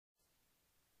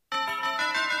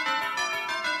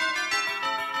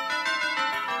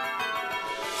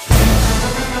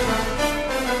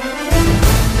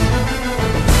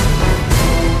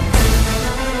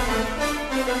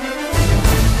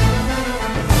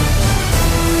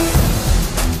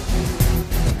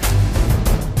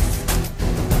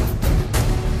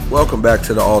Welcome back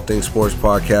to the All Things Sports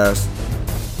Podcast.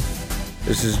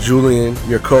 This is Julian,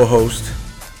 your co-host,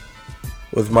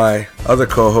 with my other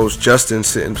co-host Justin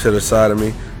sitting to the side of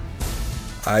me.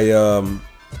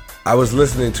 I was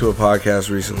listening to a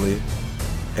podcast recently,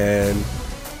 and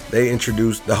they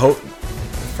introduced the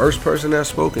first person that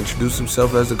spoke introduced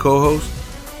himself as the co-host,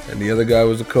 and the other guy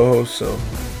was the co-host. So,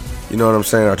 you know what I'm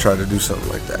saying? I tried to do something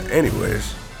like that.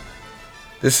 Anyways,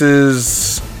 this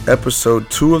is episode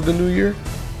 2 of the new year.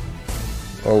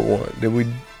 Or what? Did we?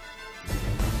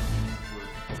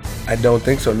 I don't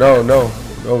think so. No,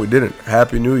 we didn't.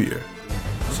 Happy New Year.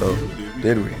 So,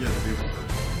 did we?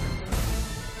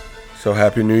 So,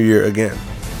 Happy New Year again.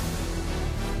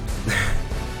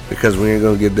 Because we ain't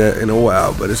gonna get that in a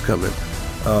while, but it's coming.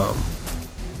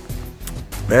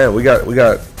 Man, we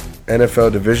got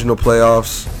NFL divisional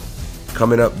playoffs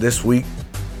coming up this week.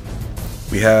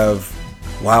 We have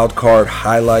wild card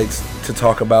highlights to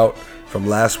talk about from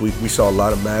last week. We saw a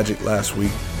lot of magic last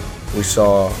week. We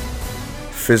saw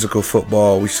physical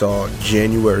football. We saw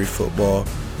January football.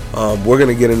 We're going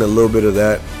to get into a little bit of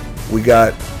that. We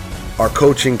got our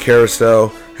coaching carousel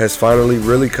has finally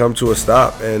really come to a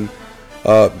stop. And,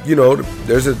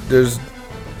 there's a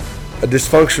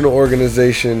dysfunctional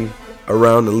organization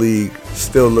around the league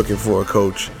still looking for a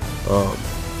coach.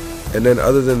 And then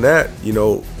other than that,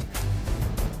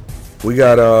 we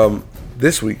got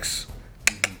this week's,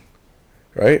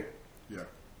 right? Yeah.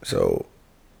 So,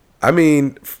 I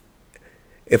mean,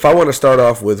 if I want to start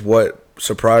off with what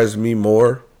surprised me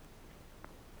more,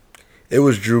 it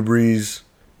was Drew Brees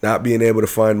not being able to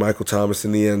find Michael Thomas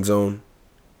in the end zone.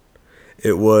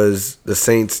 It was the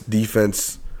Saints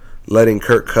defense letting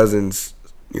Kirk Cousins,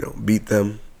 beat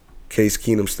them, Case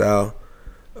Keenum style.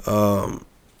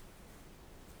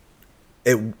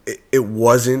 It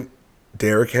wasn't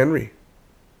Derrick Henry.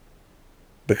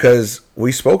 Because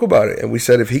we spoke about it, and we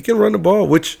said if he can run the ball,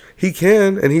 which he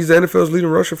can, and he's the NFL's leading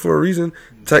rusher for a reason.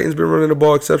 Titans been running the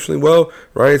ball exceptionally well.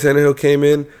 Ryan Tannehill came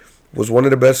in, was one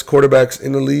of the best quarterbacks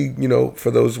in the league,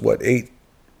 for those, 8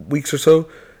 weeks or so.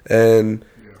 And,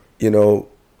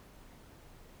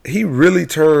 he really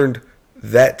turned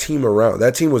that team around.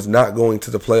 That team was not going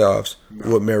to the playoffs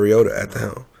with Mariota at the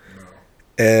helm.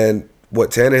 And what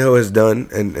Tannehill has done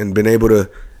and been able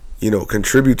to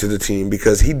contribute to the team,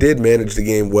 because he did manage the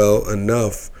game well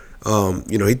enough.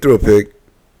 He threw a pick.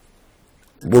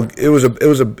 Well, it was a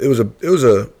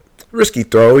risky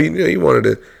throw. He wanted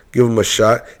to give him a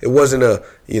shot. It wasn't a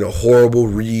horrible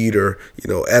read or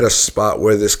at a spot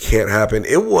where this can't happen.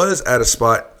 It was at a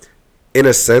spot in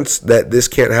a sense that this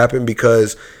can't happen,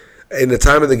 because in the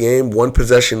time of the game, 1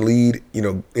 possession lead,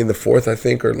 in the fourth, I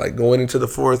think, or like going into the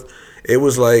fourth, it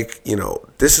was like,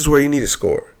 this is where you need to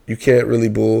score. You can't really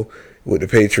bull with the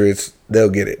Patriots. They'll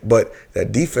get it. But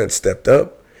that defense stepped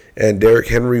up, and Derrick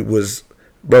Henry was,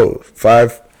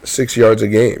 5-6 yards a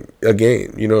game.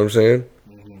 You know what I'm saying?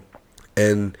 Mm-hmm.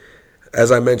 And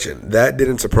as I mentioned, that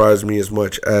didn't surprise me as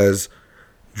much as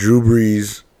Drew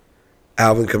Brees,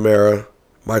 Alvin Kamara,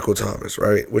 Michael Thomas,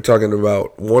 right? We're talking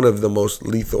about one of the most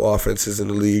lethal offenses in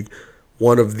the league,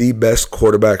 one of the best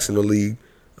quarterbacks in the league.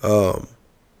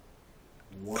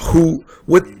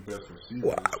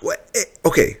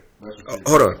 Okay,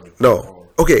 hold on. No.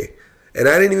 Okay, and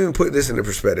I didn't even put this into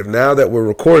perspective. Now that we're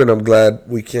recording, I'm glad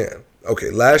we can. Okay,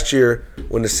 last year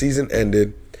when the season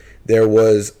ended, there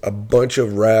was a bunch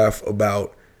of wrath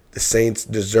about the Saints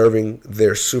deserving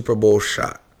their Super Bowl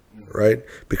shot, right?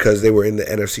 Because they were in the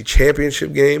NFC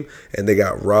Championship game and they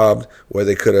got robbed where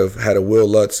they could have had a Will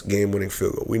Lutz game-winning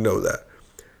field goal. We know that.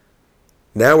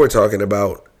 Now we're talking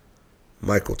about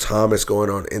Michael Thomas going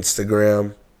on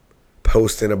Instagram,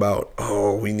 posting about,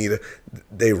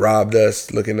 they robbed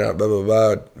us, looking at blah, blah,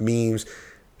 blah, memes.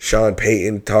 Sean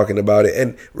Payton talking about it,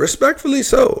 and respectfully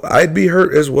so. I'd be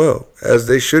hurt as well, as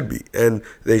they should be. And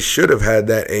they should have had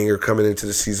that anger coming into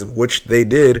the season, which they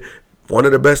did. One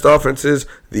of the best offenses,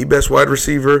 the best wide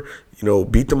receiver,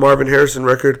 beat the Marvin Harrison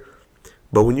record.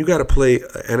 But when you got to play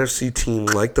an NFC team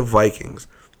like the Vikings,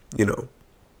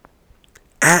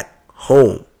 at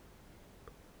home,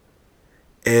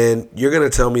 and you're going to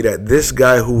tell me that this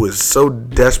guy who was so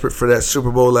desperate for that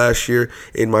Super Bowl last year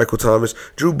in Michael Thomas,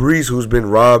 Drew Brees, who's been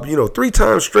robbed, 3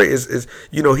 times straight, is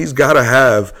he's got to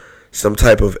have some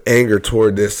type of anger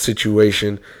toward this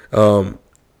situation. And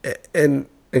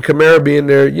Kamara being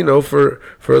there, for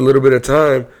a little bit of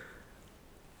time,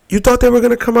 you thought they were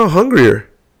going to come out hungrier.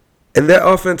 And that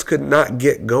offense could not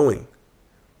get going.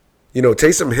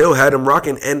 Taysom Hill had him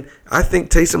rocking, and I think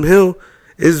Taysom Hill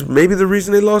is maybe the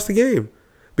reason they lost the game.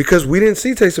 Because we didn't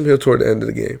see Taysom Hill toward the end of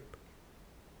the game.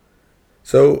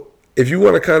 So if you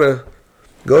want to kind of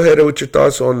Go ahead with your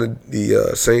thoughts on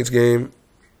the Saints game.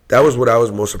 That was what I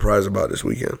was most surprised about this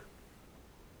weekend.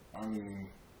 I mean,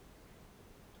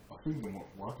 I think I was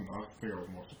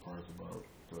more surprised about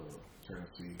the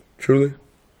Tennessee Truly,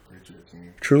 Patriot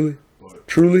team. truly, But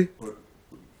truly, but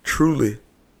truly.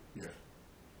 yeah,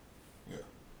 yeah.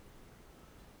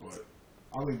 But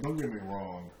I mean, don't get me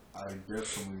wrong. I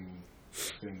definitely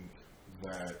think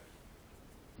that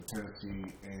the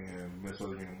Tennessee and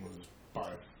Minnesota game was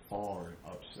by far an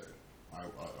upset.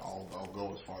 I'll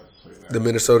go as far as to say that. The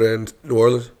Minnesota and New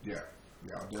Orleans. Yeah,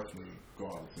 I'll definitely go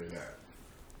out and say that.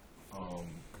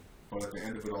 But at the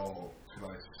end of it all, can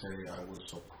I say I was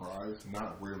surprised?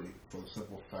 Not really, for the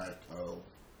simple fact of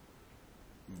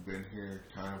we've been here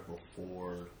kind of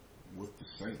before with the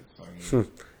Saints. I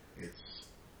mean, it's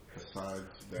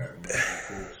besides that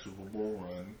magical Super Bowl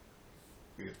run,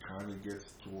 it kind of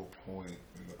gets to a point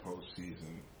in the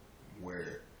postseason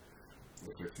where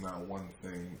if it's not one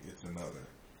thing, it's another.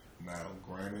 Now,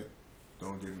 granted,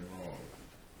 don't get me wrong.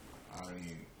 I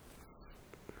mean,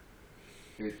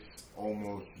 it's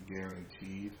almost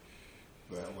guaranteed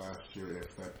that last year,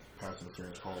 if that pass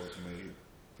interference call was made,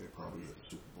 they probably get the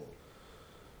Super Bowl.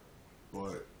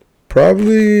 But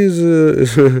probably is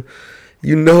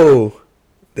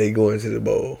they go into the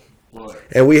bowl. But,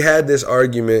 and we had this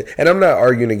argument, and I'm not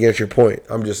arguing against your point.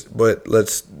 But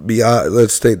let's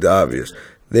state the obvious.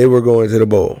 They were going to the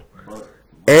bowl,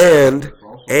 and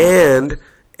they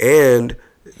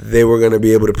were going to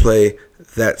be able to play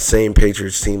that same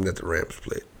Patriots team that the Rams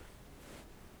played.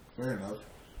 Fair enough,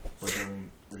 but then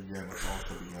again, let's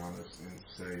also be honest and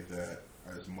say that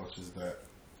as much as that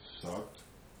sucked,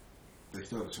 they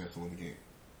still had a chance to win the game,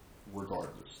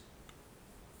 regardless.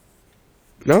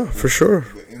 No, for sure.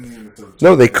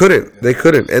 No, they couldn't. They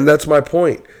couldn't, and that's my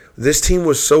point. This team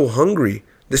was so hungry.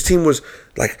 This team was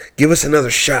like, give us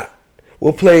another shot.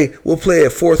 We'll play a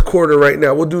fourth quarter right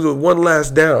now. We'll do the one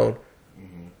last down.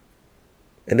 Mm-hmm.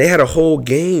 And they had a whole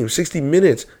game, 60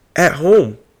 minutes at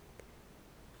home.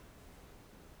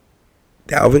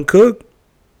 Dalvin Cook,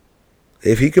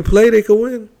 if he could play, they could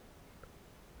win.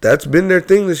 That's been their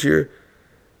thing this year.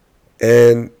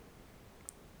 And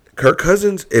Kirk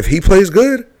Cousins, if he plays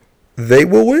good, they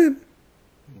will win.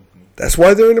 That's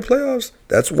why they're in the playoffs.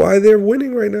 That's why they're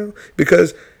winning right now.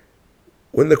 Because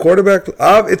when the quarterback,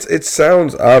 it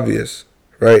sounds obvious,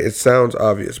 right? It sounds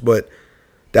obvious, but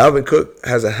Dalvin Cook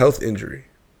has a health injury.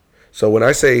 So when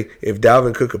I say if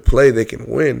Dalvin Cook could play, they can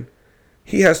win,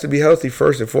 he has to be healthy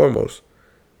first and foremost.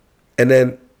 And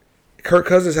then Kirk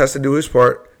Cousins has to do his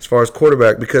part as far as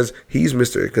quarterback because he's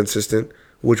Mr. Inconsistent,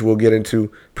 which we'll get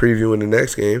into previewing the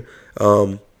next game.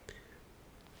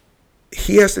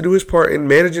 He has to do his part in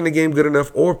managing the game good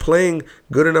enough or playing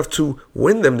good enough to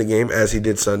win them the game as he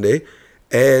did Sunday.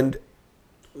 And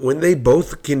when they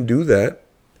both can do that,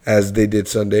 as they did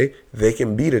Sunday, they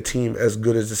can beat a team as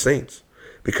good as the Saints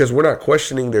because we're not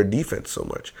questioning their defense so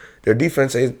much. Their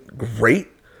defense ain't great,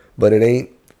 but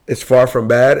it's far from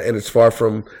bad and it's far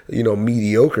from,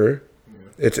 mediocre.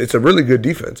 Yeah. It's a really good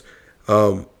defense.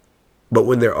 But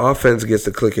when their offense gets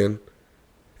to clicking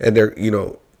and they're, you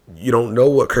don't know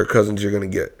what Kirk Cousins you're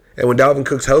going to get. And when Dalvin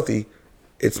Cook's healthy,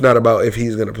 it's not about if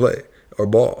he's going to play or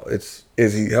ball. It's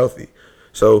is he healthy?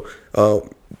 So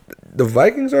the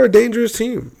Vikings are a dangerous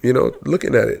team.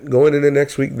 Looking at it. Going into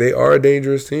next week, they are a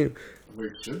dangerous team. They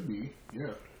should be, yeah.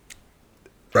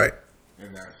 Right.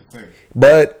 And that's the thing.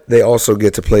 But they also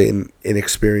get to play an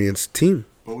inexperienced team.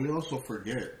 But we also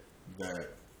forget that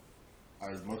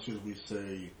as much as we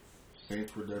say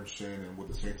Saints redemption and what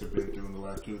the Saints have been through in the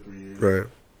last 2 or 3 years, right.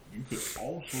 You could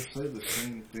also say the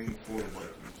same thing for the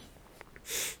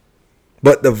Vikings.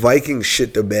 But the Vikings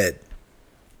shit the bed.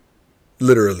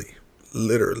 Literally.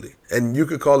 And you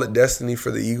could call it destiny for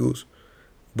the Eagles,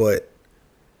 but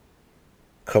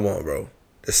come on, bro.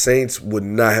 The Saints would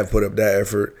not have put up that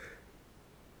effort,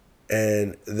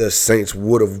 and the Saints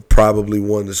would have probably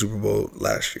won the Super Bowl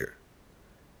last year.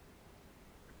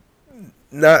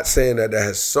 Not saying that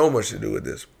has so much to do with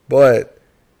this, but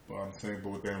I'm saying,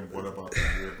 but then what about the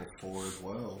year before as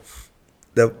well?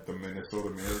 The Minnesota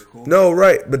Miracle? No,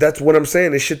 right. But that's what I'm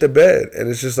saying. They shit the bed. And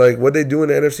it's just like what they do in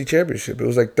the NFC Championship. It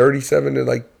was like 37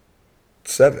 to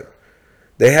 7.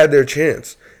 They had their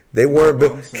chance. They weren't.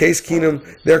 Case Keenum,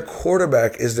 their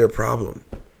quarterback is their problem.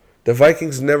 The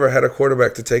Vikings never had a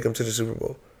quarterback to take them to the Super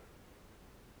Bowl.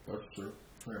 That's true.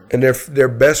 Yeah. And their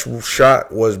best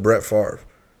shot was Brett Favre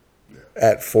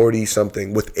at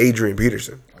 40-something with Adrian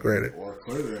Peterson, granted. Well,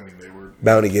 clearly, they were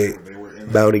Bounty Gate. They were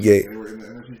in the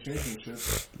NFC Championship.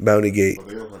 Bounty Gate. But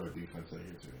they also have a defense that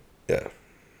year, too. Yeah.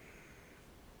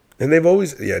 And they've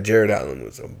always... Yeah, Jared Allen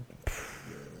was a...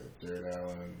 Jared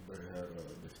Allen. They had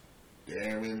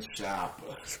Darren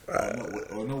Sharper.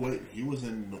 No, wait. He was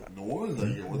in New Orleans that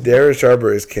year, wasn't Darren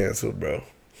Sharper is canceled, bro.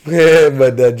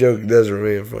 But that joke does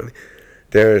remain funny.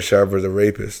 Darren Sharper, the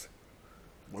rapist.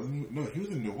 No, he was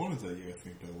in New Orleans that year, I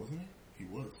think, though, wasn't he? He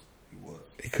was.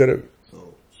 He could have.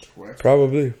 So, scratch.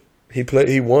 Probably.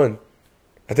 He won.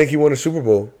 I think he won a Super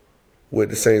Bowl with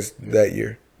the Saints that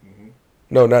year. Mm-hmm.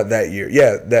 No, not that year.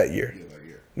 Yeah, that year. Yeah, that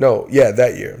year. No, yeah,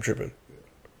 that year. I'm tripping. Yeah.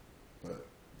 But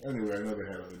anyway, I know they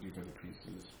had other defensive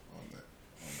pieces on that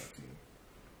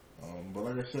team. But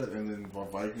like I said, and then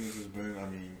Vikings has been, I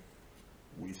mean,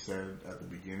 we said at the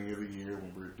beginning of the year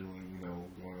when we were doing,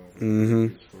 going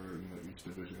over for each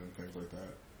division and things like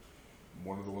that,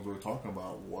 one of the ones we were talking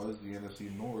about was the NFC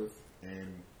North,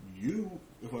 and you,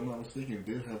 if I'm not mistaken,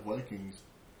 did have Vikings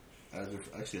as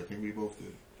if, actually, I think we both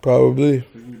did. Probably. I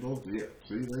think we both did, yeah.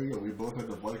 See, there you go. We both had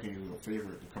the Vikings as a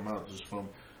favorite to come out just from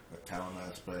a talent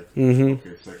aspect. Mm-hmm.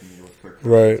 Okay, second year with Kirk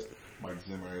Cousins. Right. Mike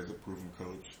Zimmer is a proven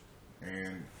coach.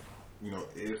 And,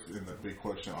 and the big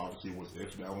question obviously was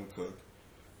if Dalvin Cook.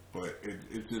 But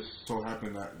it just so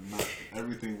happened that not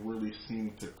everything really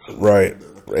seemed to come. Right.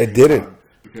 It didn't.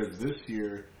 Because this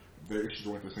year, their issues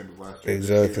weren't the same as last year.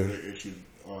 Exactly. Their issues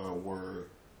were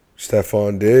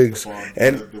Stephon Diggs.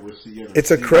 And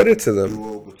it's a credit to them.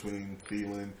 Duo between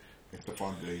Thielen and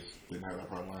Stephon Diggs. Didn't have that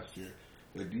problem last year.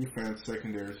 The defense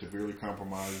secondary severely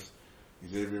compromised.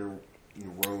 Xavier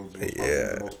Rhodes was probably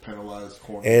the most penalized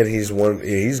corner. And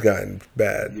he's gotten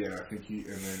bad. Yeah, I think and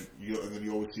then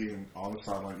you always see him on the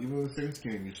sideline. Even in the Saints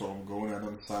game, you saw him going out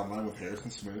on the sideline with Harrison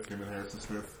Smith. Him and Harrison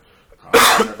Smith.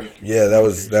 Yeah,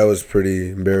 that was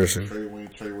pretty embarrassing. Trey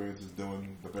Waynes is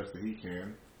doing the best that he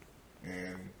can,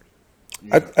 and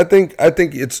I think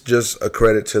it's just a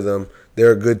credit to them.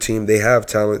 They're a good team. They have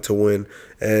talent to win,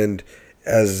 and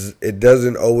as it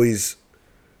doesn't always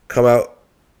come out,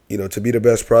 to be the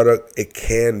best product, it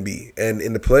can be. And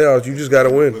in the playoffs, you just got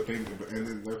to win. And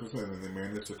then that's what I'm saying. And they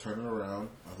managed to turn it around.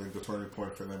 I think the turning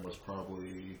point for them was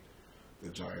probably the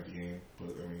Giant game.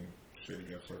 But I mean, shit, you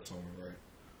got to start somewhere, right?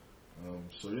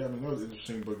 So yeah, I mean, that was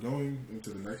interesting. But going into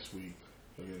the next week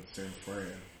against San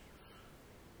Fran,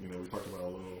 we talked about a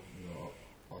little,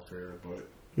 off air, but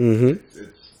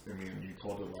it's. I mean, you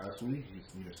called it last week.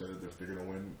 You said that if they're going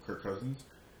to win Kirk Cousins,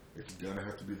 it's going to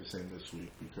have to be the same this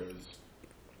week because,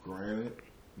 granted,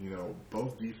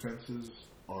 both defenses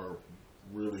are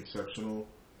really exceptional.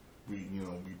 We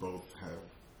both have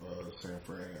San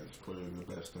Fran as clearly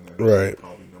the best, and then right.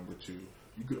 Probably number two.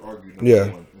 You could argue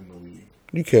number one in the league.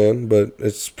 You can, but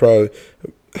it's probably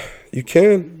you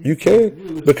can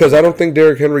because I don't think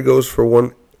Derrick Henry goes for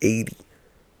 180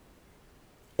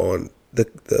 on the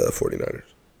 49ers.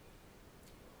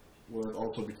 Well,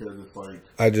 also because it's like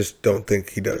I just don't think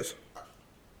he does.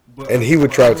 And he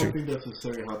would try to. I don't think that's to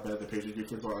say how bad the Patriots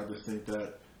defense are. I just think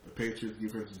that the Patriots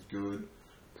defense is good,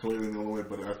 clearly in the only way.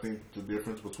 But I think the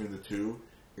difference between the two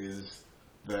is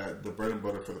that the bread and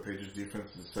butter for the Patriots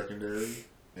defense is secondary,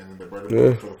 and then the bread and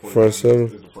butter for the 49ers front seven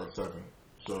is the front seven.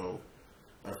 So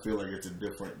I feel like it's a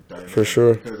different dynamic. For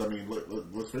sure. Because I mean,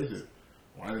 let's face it.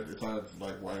 It's not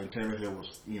like Ryan Tannehill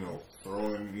was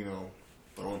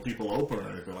throwing people open or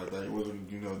anything like that. He wasn't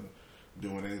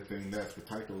doing anything that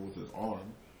spectacular with his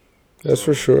arm. That's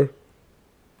for sure.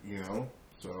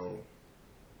 So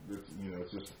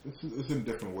it's in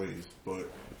different ways, but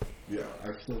yeah,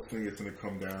 I still think it's going to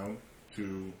come down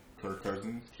to Kirk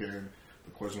Cousins.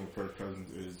 The question with Kirk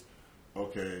Cousins is,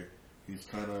 okay, he's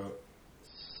kind of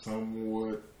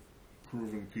somewhat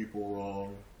proving people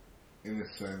wrong in a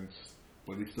sense,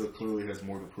 but he still clearly has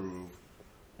more to prove.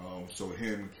 So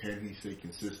can he stay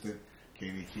consistent?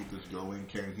 Can he keep this going?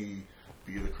 Can he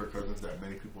be the Kirk Cousins that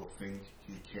many people think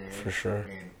he can? For sure.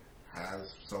 And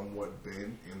has somewhat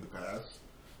been in the past.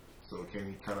 So can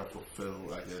he kind of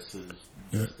fulfill, I guess, his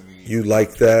destiny? You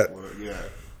like that? Yeah,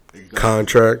 exactly.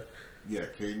 Contract? Yeah,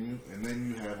 can you? And then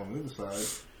you have on the other side,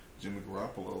 Jimmy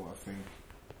Garoppolo, I think,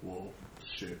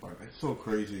 it's so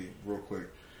crazy, real quick,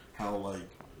 how,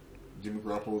 Jimmy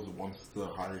Garoppolo is once the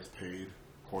highest paid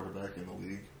quarterback in the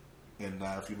league. And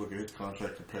now if you look at his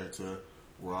contract compared to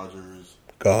Rodgers,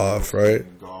 Goff, right?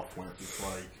 And Goff went, it's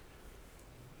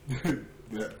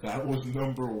that was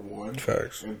number one.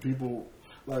 Facts. And people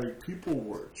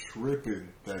were tripping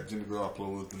that Jimmy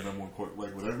Garoppolo was the number one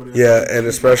quarterback. With everybody yeah, and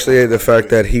especially the fact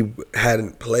that he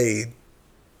hadn't played.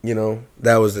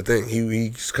 That was the thing.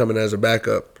 He's coming as a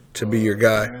backup to be your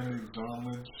guy. And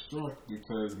Donald struck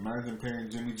because imagine paying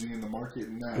Jimmy G in the market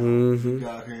now. Mm-hmm. You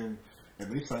got him,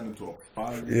 and they signed him to a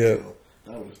 5-year deal.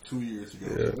 That was 2 years ago.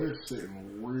 Yeah. So they're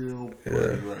sitting real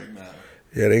pretty right now.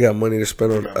 Yeah, they got money to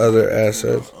spend on other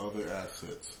assets. Other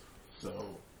assets.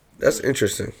 So that's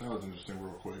interesting. That was interesting,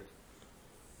 real quick.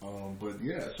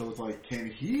 Yeah, so it's like, can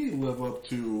he live up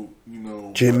to,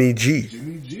 Jimmy G?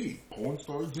 Jimmy G, porn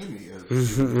star Jimmy,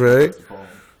 as right? to call him.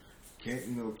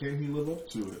 Can he live up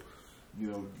to it?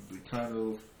 The kind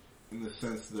of, in the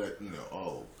sense that,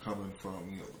 coming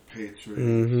from, the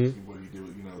Patriots, what he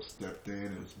did, stepped in,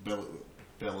 it was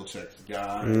Belichick's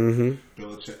guy.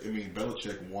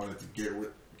 Belichick wanted to get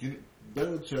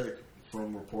Belichick,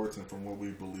 from reports and from what we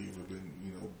believe have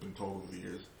been told over the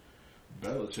years,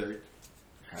 Belichick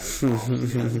has a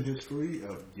history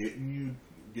of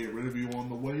get rid of you on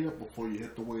the way up before you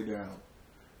hit the way down.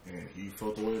 And he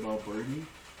felt the way about Brady,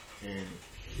 and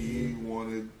he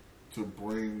wanted to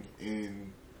bring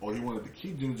in, or he wanted to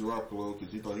keep Jimmy Garoppolo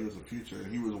because he thought he was the future, and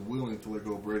he was willing to let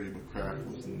go of Brady, but Kraft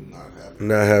was not having it.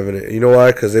 Not having it. You know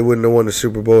why? Because they wouldn't have won the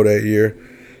Super Bowl that year.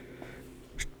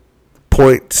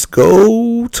 Points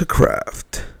go to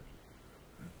Kraft.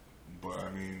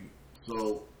 But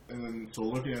so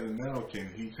looking at it now, can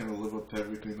he kind of live up to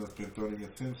everything that's been thrown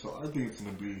against him? So I think it's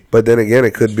going to be. But then again,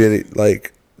 it could be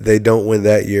like they don't win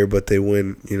that year, but they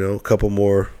win, a couple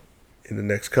more in the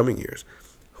next coming years.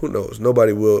 Who knows?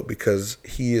 Nobody will, because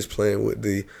he is playing with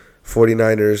the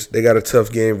 49ers. They got a tough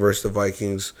game versus the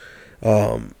Vikings.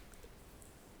 Home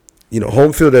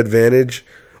field advantage.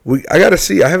 I got to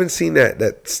see. I haven't seen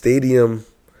that stadium.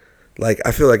 Like,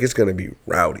 I feel like it's going to be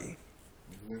rowdy.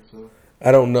 You think so?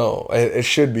 I don't know. It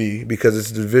should be, because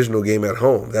it's a divisional game at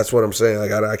home. That's what I'm saying.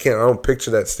 Like, I don't picture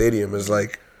that stadium as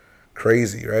like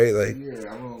crazy, right? Like,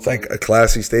 it's like a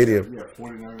classy stadium. Yeah,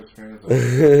 49ers fans.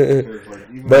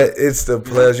 But it's the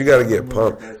players. You got to get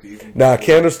pumped. Nah,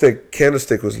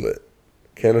 Candlestick was lit.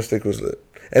 Candlestick was lit,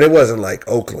 and it wasn't like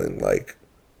Oakland. Like,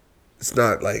 it's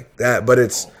not like that, but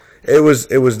it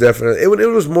was definitely it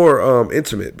was more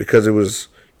intimate, because it was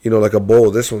like a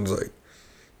bowl. This one's like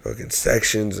fucking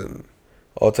sections and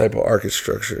all type of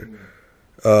architecture.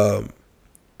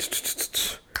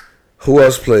 Who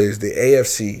else plays? The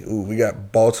AFC. Ooh, we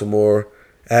got Baltimore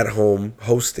at home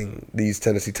hosting these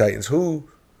Tennessee Titans, who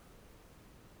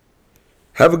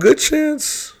have a good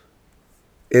chance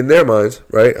in their minds,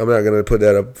 right? I'm not going to put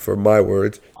that up for my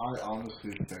words. I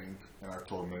honestly think, and I've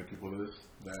told many people this,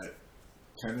 that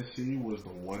Tennessee was the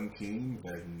one team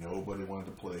that nobody wanted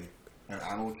to play. And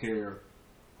I don't care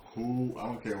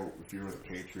if you were the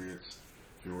Patriots,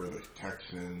 if you were the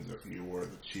Texans, if you were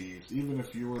the Chiefs, even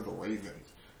if you were the Ravens.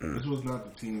 This was not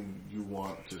the team you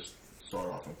want to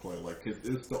start off and play. Like,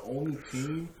 it's the only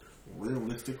team,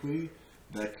 realistically,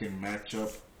 that can match up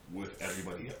with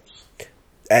everybody else.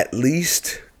 At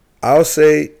least, I'll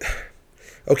say,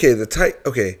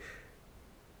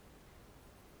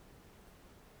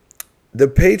 the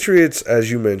Patriots,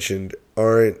 as you mentioned,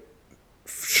 aren't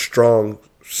strong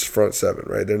front seven,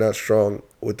 right? They're not strong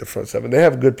with the front seven. They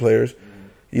have good players.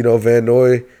 Van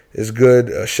Noy is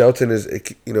good. Shelton is,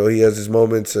 he has his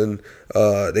moments, and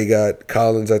they got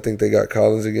Collins. I think they got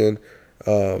Collins again.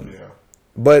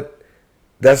 But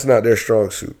that's not their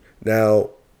strong suit.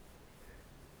 Now,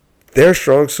 their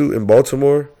strong suit in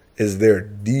Baltimore is their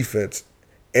defense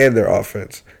and their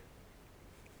offense.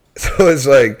 So it's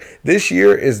like, this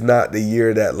year is not the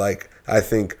year that, like, I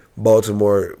think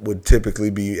Baltimore would typically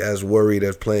be as worried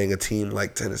as playing a team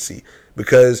like Tennessee.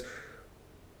 Because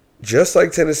just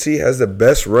like Tennessee has the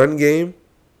best run game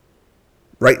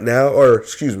right now, or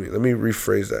excuse me, let me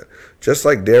rephrase that. Just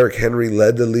like Derrick Henry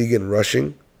led the league in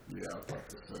rushing,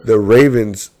 the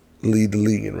Ravens lead the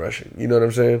league in rushing. You know what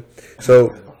I'm saying?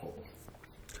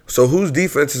 So whose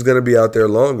defense is going to be out there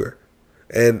longer?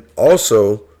 And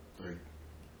also,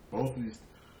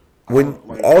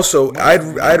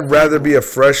 I'd rather be a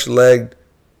fresh-legged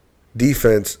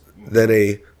defense than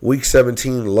a Week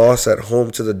 17 loss at home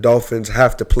to the Dolphins,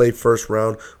 have to play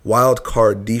first-round wild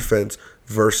card defense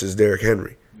versus Derrick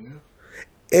Henry. Yeah.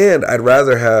 And I'd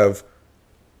rather have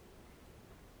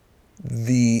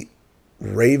the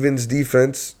Ravens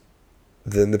defense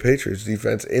than the Patriots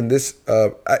defense. In this,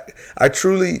 I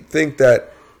truly think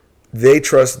that they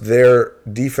trust their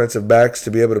defensive backs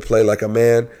to be able to play like a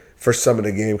man for some of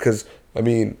the game. Because,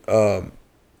 Tennessee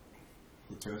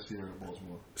or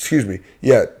Baltimore? Excuse me.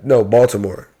 Yeah, no,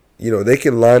 Baltimore. They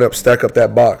can line up, stack up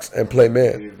that box, and play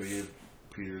man. They gave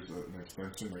Peters an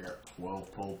extension. They got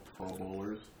 12 Pro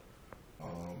Bowlers.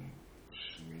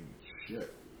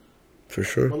 Shit. For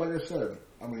sure. But like I said,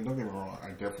 don't get me wrong. I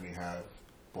definitely have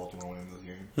Baltimore winning this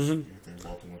game. I think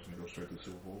Baltimore's going to go straight to the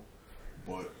Super Bowl.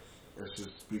 But it's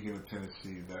just, speaking of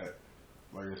Tennessee, that,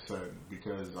 like I said,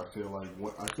 because I feel like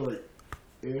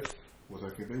if, which I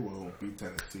think they will, beat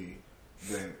Tennessee,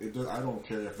 then I don't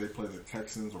care if they play the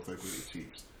Texans or if they play the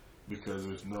Chiefs, because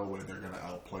there's no way they're going to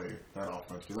outplay that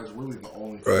offense. Because that's really the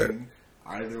only thing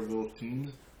either of those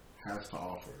teams has to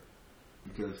offer.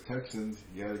 Because Texans,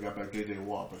 yeah, they got back J.J.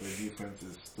 Watt, but their defense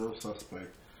is still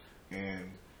suspect.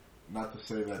 And not to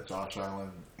say that Josh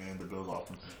Allen and the Bills'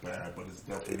 offense is bad, but it's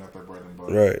definitely not their bread and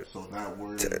butter. Right. So that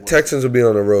worry. Texans will be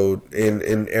on the road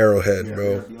in Arrowhead, yeah,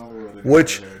 bro. Be on the road in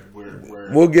Which Arrowhead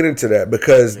we'll get into that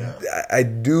because I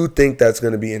do think that's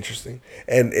going to be interesting,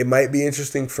 and it might be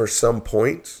interesting for some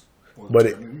points.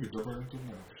 But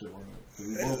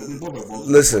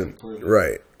listen,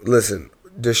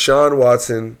 Deshaun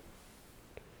Watson,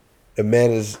 a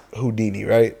man is Houdini,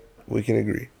 right? We can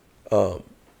agree. The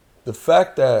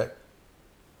fact that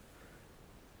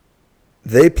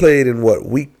they played in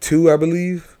week 2, I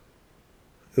believe.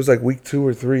 It was like week 2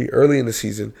 or 3, early in the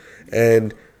season,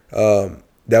 and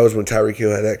that was when Tyreek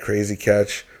Hill had that crazy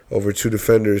catch over 2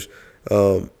 defenders.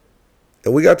 And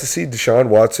we got to see Deshaun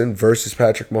Watson versus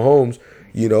Patrick Mahomes,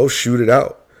 shoot it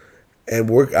out.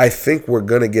 And I think we're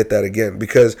going to get that again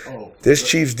because this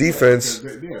Chiefs defense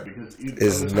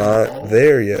is not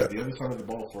there yet. The other side of the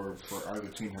ball for either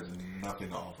team has nothing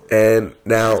to offer. And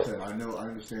now, like I said, I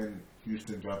understand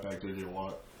Houston got back J.J.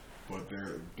 Watt, but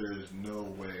there's no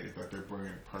way that they're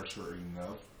bringing pressure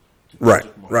enough to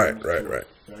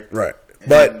Right.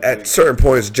 But at certain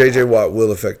points, J.J. Watt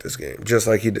will affect this game, just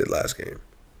like he did last game.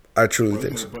 I truly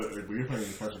think so. But if you're playing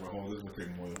against Patrick Mahomes, it's going to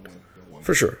take more than one.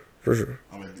 For sure.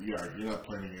 I mean, yeah, you're not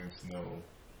playing against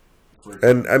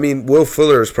And, I mean, Will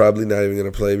Fuller is probably not even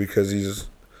going to play because he's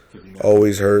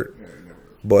always hurt. Yeah, he never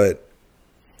does. But,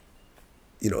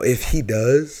 if he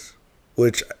does,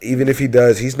 which even if he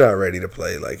does, he's not ready to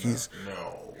play. Like, he's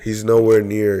nowhere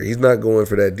near. He's not going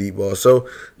for that deep ball. So,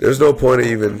 there's no point of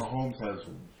even. Mahomes has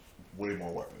way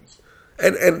more weapons.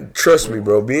 And trust me,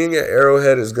 bro, being at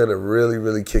Arrowhead is going to really,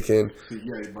 really kick in. See,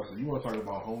 yeah, you want to talk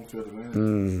about home field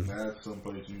advantage? That's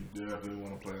someplace you definitely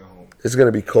want to play at home. It's going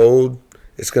to be cold.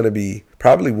 It's going to be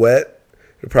probably wet.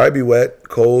 It'll probably be wet,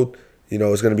 cold.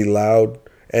 It's going to be loud.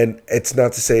 And it's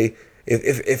not to say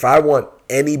if I want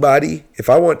anybody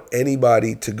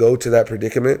to go to that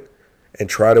predicament and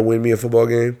try to win me a football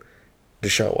game,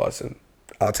 Deshaun Watson,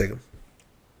 I'll take him.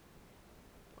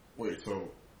 Wait, so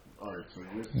all right, so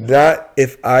you're not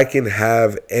if I can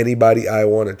have anybody I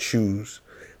want to choose,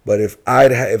 but if I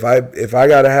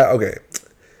gotta have okay.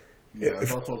 Yeah,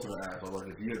 if I was supposed to ask, like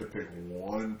if you had to pick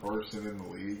one person in the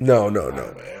league, no.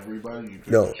 Everybody,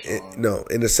 you no.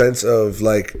 In the sense of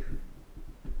like,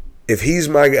 if he's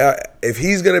my guy, if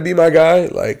he's gonna be my guy,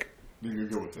 like, you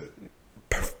go with it.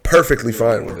 Perfectly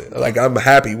fine with it. Like I'm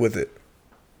happy with it.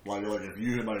 Like if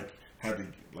you had to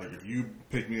if you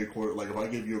pick me a quarter, like if I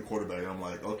give you a quarterback, I'm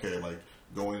like, okay, like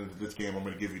going into this game, I'm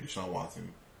going to give you Deshaun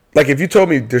Watson. Like if you told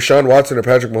me Deshaun Watson or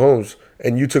Patrick Mahomes,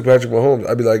 and you took Patrick Mahomes,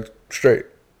 I'd be like, straight.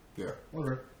 Yeah,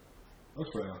 okay.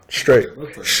 That's fair enough.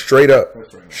 Straight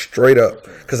up.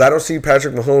 Because I don't see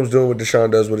Patrick Mahomes doing what Deshaun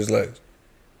does with his legs.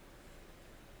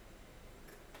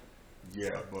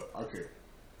 Yeah, but okay.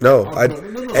 No, not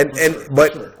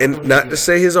to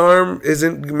say his arm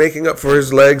isn't making up for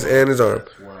his legs and his arm.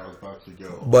 That's where I was about to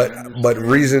go. But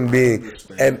reason being,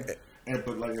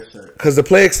 but like I said, because the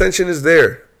play extension is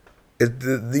there.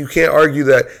 You can't argue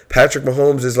that Patrick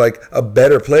Mahomes is like a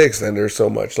better play extender so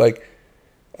much. Like,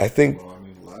 I think. Well, I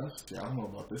mean, last year, I don't know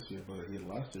about this year, but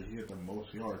last year he had the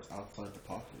most yards outside the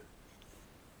pocket.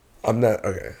 I'm not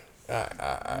okay.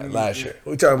 Last year,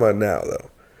 we're talking about now though.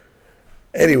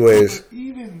 Anyways, but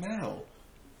even now,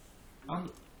 I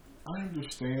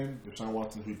understand Deshaun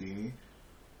Watson Houdini,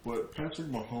 but Patrick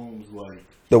Mahomes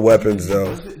the weapons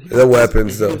though. He does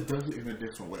it in a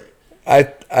different way.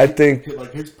 I think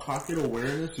his pocket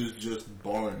awareness is just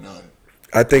bar none.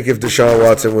 I think if Deshaun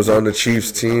Watson was on the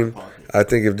Chiefs team,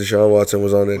 Deshaun Watson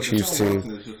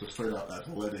is just a straight up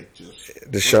athletic.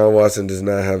 Deshaun Watson does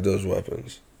not have those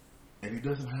weapons. And he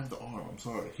doesn't have the arm. I'm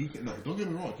sorry. Don't get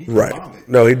me wrong. He can bomb it.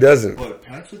 No, he doesn't. But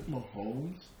Patrick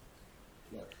Mahomes...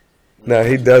 No,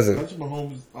 he doesn't. Patrick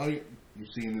Mahomes, you've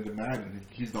seen in the Madden,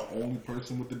 he's the only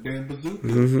person with the damn bazooka.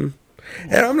 Mm-hmm.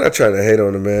 And I'm not trying to hate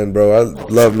on the man, bro. I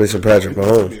love me some Patrick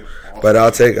Mahomes. But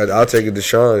I'll take a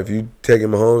Deshaun. If you take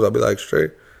Mahomes, I'll be like,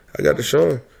 straight, I got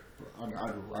Deshaun. I'd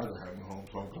rather have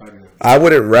Mahomes, so I'm glad I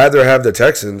wouldn't rather have the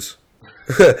Texans.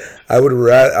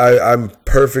 I'm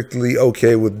perfectly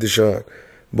okay with Deshaun,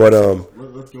 but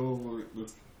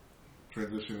let's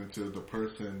transition into the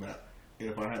person that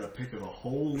if I had to pick in a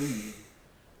whole league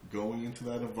going into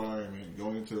that environment,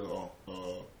 going into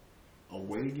a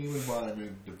away game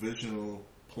environment, divisional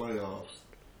playoffs,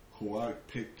 who I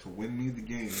pick to win me the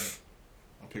game,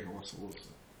 I'm picking Russell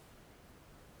Wilson.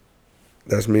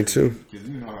 That's me too.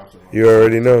 You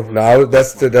already know. No,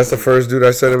 that's the first dude I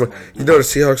said. The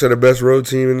Seahawks are the best road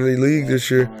team in the league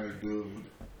this year.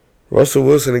 Russell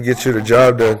Wilson to get you the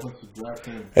job done. draft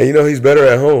him. And you know he's better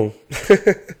at home.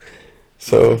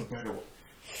 So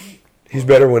he's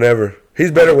better whenever.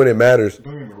 He's better when it matters.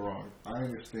 Don't get me wrong. I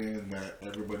understand that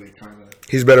everybody kind of.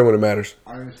 He's better when it matters.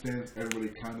 I understand everybody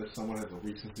kind of somewhat has a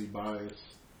recency bias,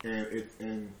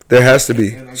 and there has to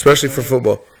be, especially for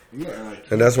football. Yeah,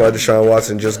 and that's why Deshaun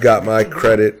Watson just got my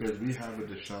credit. Because we have a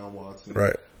Deshaun Watson,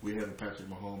 right? We have a Patrick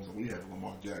Mahomes, and we have a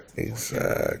Lamar Jackson.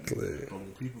 Exactly. But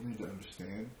what people need to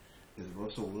understand is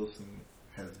Russell Wilson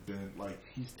has been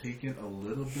he's taken a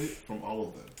little bit from all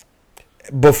of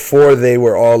them. Before they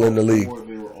were all in the league.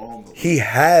 He He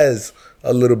has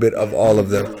a little bit of all of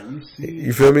them.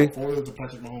 You feel me? Before there's a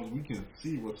Patrick Mahomes, we can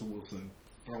see Russell Wilson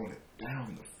throwing it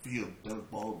down the field,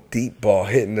 deep ball,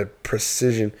 hitting the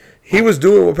precision. He was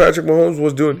doing what Patrick Mahomes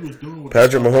was doing.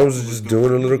 Patrick Mahomes is just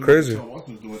doing a little crazy.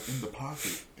 Watson was doing in the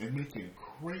pocket and making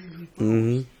crazy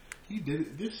throws. He did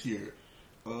it this year.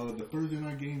 The Thursday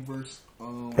night game versus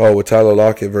with Tyler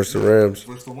Lockett versus the Rams.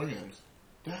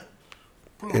 That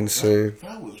insane.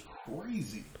 That was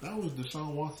crazy. That was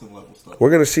Deshaun Watson level stuff. We're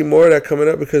gonna see more of that coming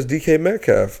up because DK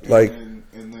Metcalf,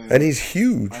 and he's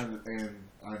huge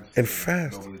and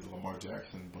fast. Nobody's Lamar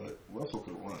Jackson, but Russell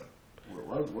could run.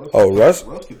 Russ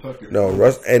could tuck it. No,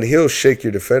 Russ, and he'll shake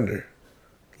your defender.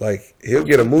 He'll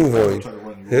get a move on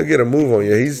you. He'll get a move on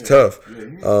you. He's tough.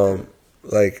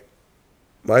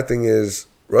 My thing is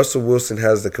Russell Wilson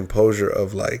has the composure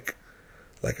of like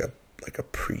a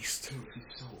priest. Dude, he's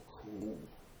so cool.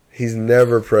 He's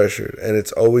never pressured, and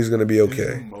it's always going to be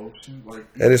okay.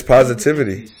 And his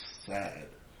positivity. He's sad.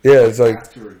 Yeah, it's like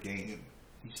after a game,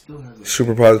 he still has a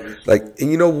super positive.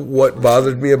 And you know what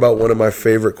bothered me about one of my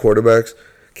favorite quarterbacks,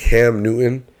 Cam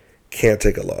Newton, can't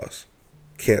take a loss.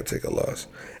 Can't take a loss.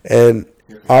 And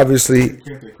obviously,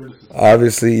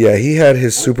 yeah, he had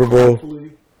his Super Bowl.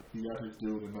 He got his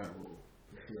dude in Matt Rule.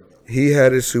 He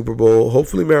had his Super Bowl.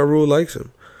 Hopefully, Matt Rule likes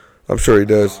him. I'm sure he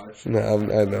does. I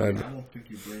don't think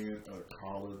you bring in a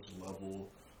college level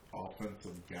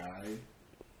offensive guy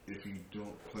if you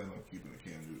don't plan on keeping a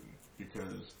Cam Newton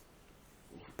because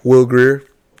Will Greer.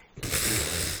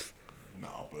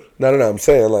 No, I'm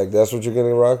saying that's what you're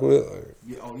gonna rock with.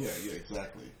 Yeah,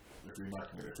 exactly. If you're not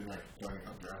planning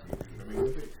on drafting a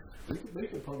dude, they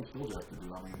could probably still draft a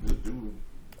dude. This dude.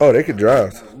 Oh, they could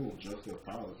draft. That rule just at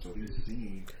college, so he's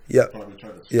seen. Yeah. Probably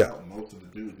try to scout most of the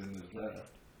dudes in this draft.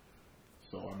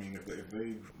 So if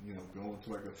they go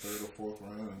into a third or fourth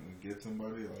round and get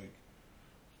somebody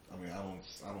I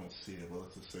don't see it. But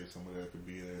let's just say somebody that could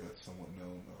be there that's somewhat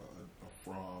known, a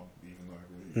Fromm, even though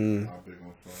I'm not big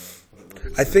on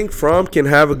Fromm. I think Fromm can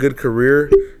have a good career.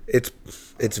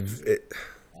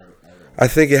 I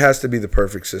think it has to be the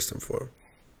perfect system for him.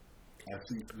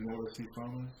 You know what I see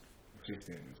Fromm is? Chase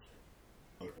Daniels.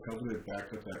 A coveted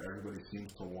backup that everybody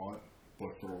seems to want,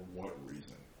 but for what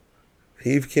reason?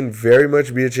 He can very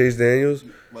much be a Chase Daniels.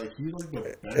 He's the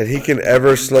best. And he can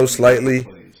ever slow slightly.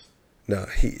 No,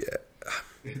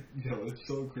 it's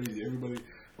so crazy. Everybody,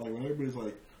 when everybody's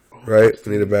right,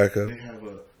 we need a backup. They have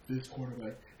this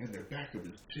quarterback, and their backup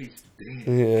is Chase Daniels.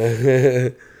 Yeah.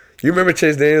 You remember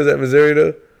Chase Daniels at Missouri,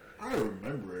 though? I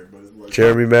remember it, but it's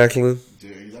Jeremy Maclin.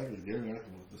 Yeah, exactly. Jeremy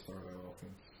Maclin was the star of that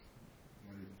offense.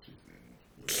 Not even Chase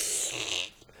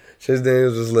Daniels. Chase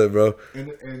Daniels was lit, bro.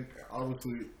 And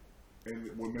obviously,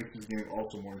 and what makes this game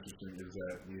also more interesting is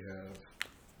that we have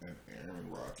an Aaron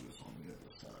Rodgers on the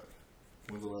other side.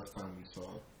 When's the last time we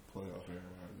saw playoff Aaron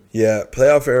Rodgers? Yeah,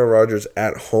 playoff Aaron Rodgers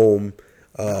at home.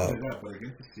 But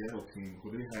against the Seattle team, who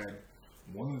they had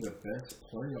one of the best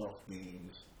playoff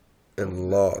games and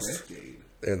lost. Decade,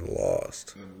 and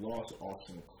lost off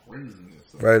some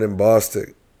craziness. Right in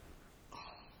Boston.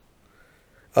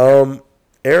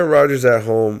 Aaron Rodgers at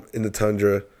home in the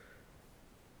tundra.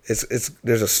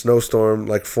 There's a snowstorm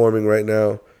forming right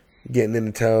now. Getting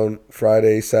into town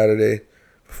Friday, Saturday,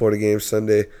 before the game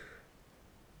Sunday.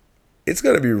 It's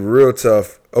gonna be real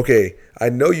tough. Okay, I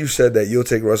know you said that you'll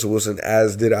take Russell Wilson,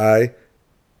 as did I,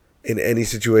 in any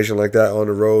situation like that on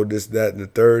the road, this, that, and the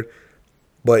third.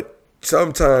 But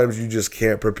sometimes you just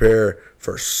can't prepare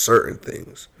for certain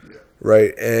things,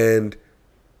 right? And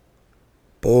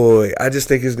boy, I just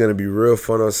think it's gonna be real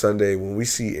fun on Sunday when we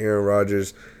see Aaron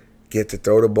Rodgers get to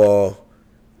throw the ball,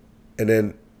 and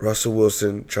then Russell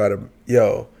Wilson try to,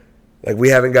 we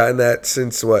haven't gotten that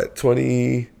since what,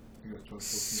 20?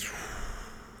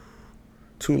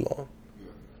 Too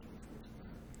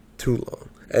long.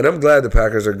 And I'm glad the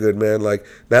Packers are good, man. Matt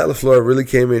LaFleur really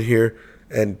came in here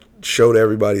and showed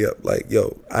everybody up.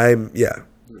 Dude, Packers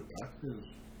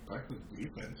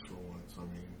defense for once.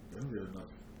 They don't get enough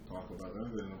talk about. They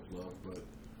don't get enough love, but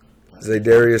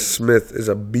Zadarius Smith is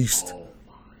a beast. Oh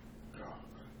my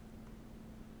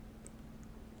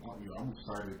god!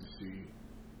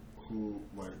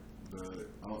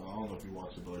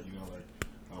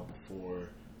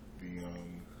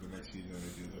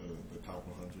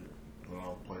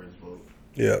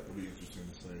 Yeah. It'll be interesting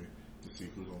to see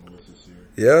who's on the list this year.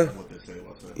 Yeah. And what they say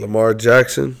about that. Lamar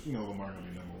Jackson. You know, Lamar gonna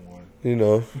be number one. You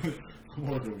know.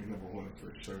 Lamar gonna be number one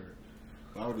for sure.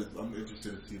 I'm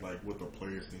interested to see like what the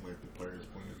players think, like the players'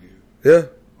 point of view. Yeah.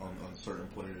 On certain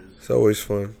players. It's always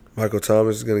fun. Michael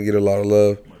Thomas is gonna get a lot of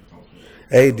love.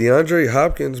 Hey, DeAndre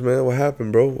Hopkins, man, what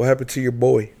happened, bro? What happened to your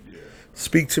boy? Yeah.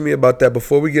 Speak to me about that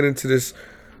before we get into this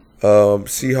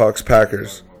Seahawks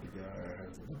Packers.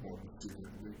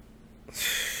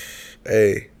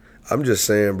 Hey, I'm just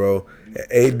saying, bro.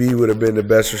 AB would have been the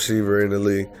best receiver in the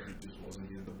league.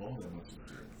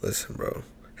 Listen, bro.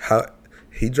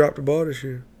 He dropped the ball this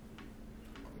year.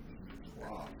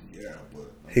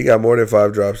 He got more than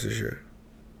 5 drops this year.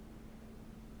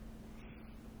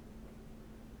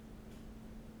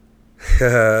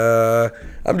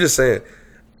 I'm just saying.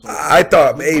 I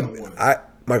thought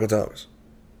Michael Thomas.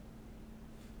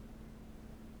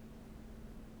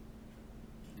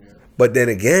 But then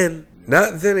again,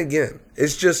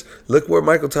 it's just look where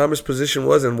Michael Thomas' position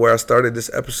was and where I started this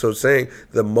episode saying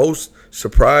the most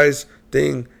surprising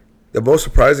thing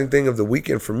of the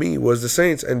weekend for me was the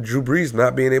Saints and Drew Brees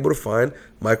not being able to find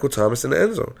Michael Thomas in the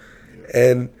end zone.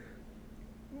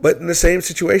 But in the same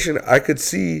situation, I could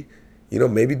see,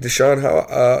 maybe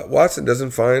Deshaun Watson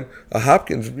doesn't find a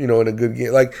Hopkins, in a good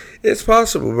game. Like, it's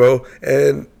possible, bro.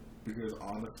 And because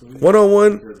honestly,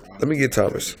 one-on-one, let me get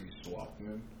Thomas.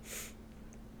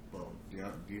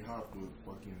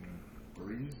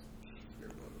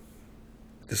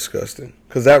 Disgusting.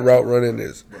 Because that route running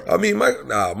is... I mean,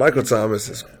 Michael Thomas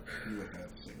is...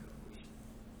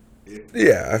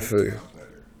 Yeah, I feel you.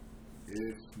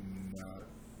 If not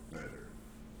better.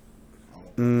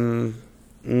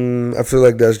 I feel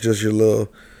like that's just your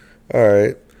little... All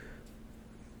right.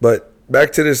 But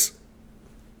back to this.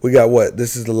 We got what?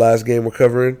 This is the last game we're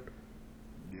covering?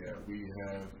 Yeah, we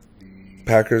have the...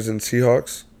 Packers and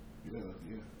Seahawks? Yeah.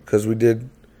 Because we did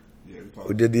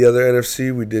the other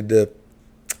NFC. We did the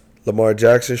Lamar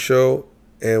Jackson show.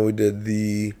 And we did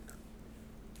the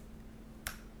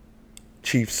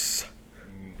Chiefs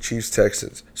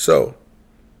Texans. So,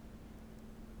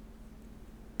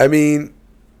 I mean,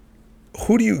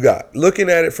 who do you got? Looking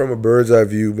at it from a bird's eye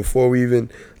view before we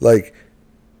even,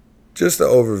 just the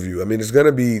overview. I mean, it's going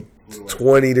to be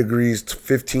 20 degrees,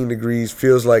 15 degrees,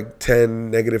 feels like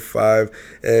 10, -5,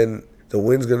 and the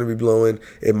wind's going to be blowing.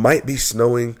 It might be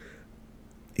snowing.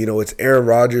 It's Aaron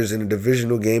Rodgers in a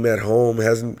divisional game at home.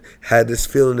 Hasn't had this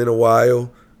feeling in a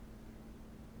while.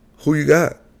 Who you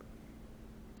got?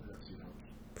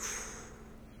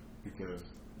 Because,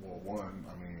 one,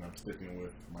 I'm sticking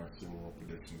with my Super Bowl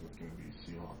predictions. It's going to be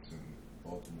Seahawks and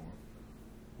Baltimore.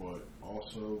 But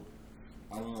also,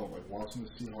 I don't know, watching the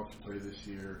Seahawks play this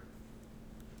year,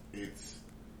 it's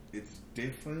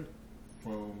different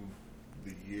from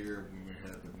the year when they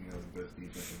had the best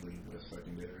defense in the league, best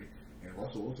secondary. And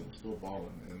Russell Wilson was still balling,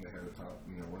 and they had a top,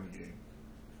 running game.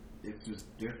 It's just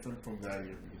different from that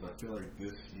year because I feel like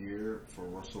this year for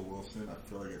Russell Wilson, I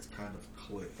feel like it's kind of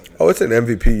clicked. It's an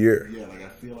MVP year. Yeah, I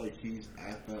feel like he's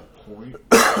at that point,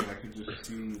 and I could just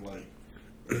see,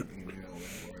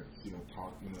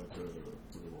 talking to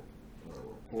the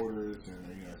reporters, and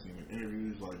I see him in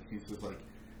interviews, he's just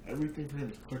everything for him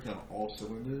is clicking on all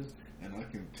cylinders, and I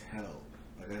can tell,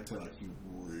 he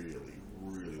really,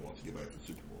 really wants to get back to the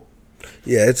Super Bowl.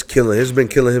 Yeah, it's killing. It's been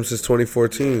killing him since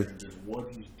 2014. Yeah, and just what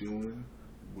he's doing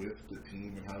with the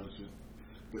team and how it's just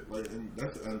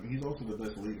and he's also the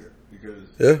best leader because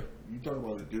you talk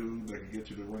about a dude that can get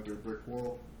you to run through a brick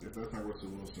wall. If that's not Russell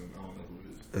Wilson, I don't know who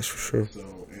is. That's for sure.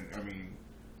 So it's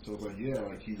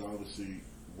he's obviously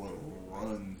what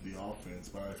runs the offense,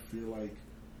 but I feel like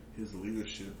his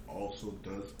leadership also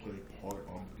does play a part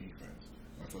on the defense.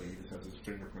 I feel like he just has his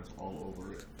fingerprints all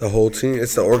over it. The whole team.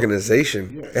 It's the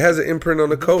organization. Yeah. It has an imprint on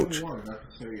the coach. Not to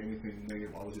say anything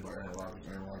negative, obviously, about Aaron Rodgers.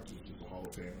 Aaron Rodgers is just a Hall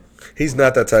of Famer. He's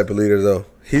not that type of leader, though.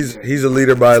 He's a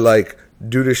leader by,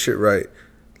 do this shit right.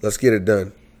 Let's get it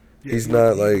done. Yeah, he's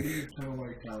not he's kind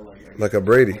of like a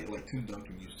Brady. Like Tim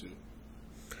Duncan used to.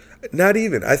 Not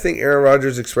even. I think Aaron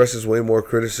Rodgers expresses way more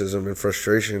criticism and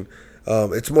frustration.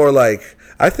 It's more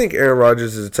I think Aaron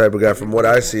Rodgers is the type of guy. From what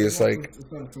I see, it's not a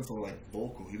sense of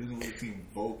vocal. He doesn't really seem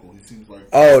vocal. He seems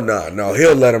like no,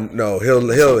 he'll let him. No, he'll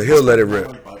let it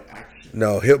rip.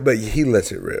 No, but he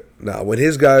lets it rip. Nah, when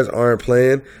his guys aren't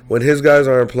playing,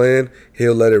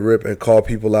 he'll let it rip and call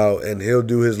people out, and he'll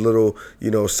do his little,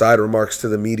 side remarks to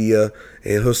the media,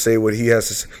 and he'll say what he has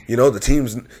to say. The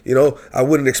team's, I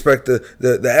wouldn't expect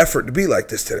the effort to be like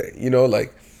this today.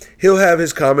 He'll have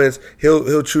his comments.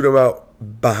 He'll chew them out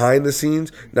behind the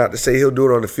scenes. Not to say he'll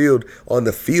do it on the field. On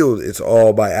the field, it's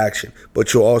all by action.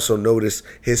 But you'll also notice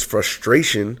his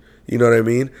frustration. You know what I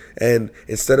mean? And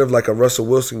instead of like a Russell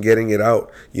Wilson getting it out,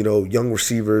 young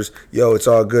receivers, yo, it's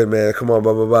all good, man. Come on,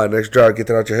 blah, blah, blah. Next drive, get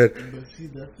that out your head. But see,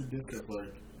 that's the difference.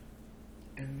 Like,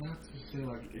 and not to say,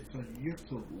 like, it's like you have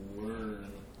to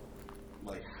learn,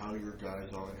 like, how your guys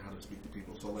are and how to speak to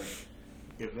people. So, like,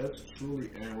 if that's truly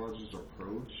Aaron Rodgers'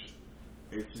 approach,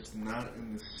 it's just not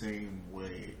in the same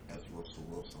way as Russell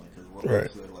Wilson. Like, because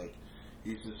Russell said, like,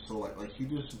 he's just so, like he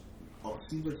just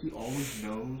seems like he always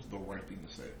knows the right thing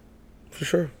to say. For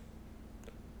sure.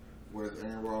 Whereas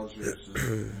Aaron Rodgers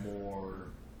is more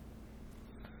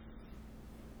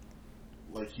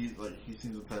like he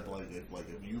seems the type of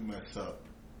if you mess up,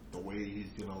 the way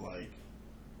he's gonna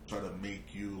try to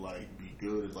make you be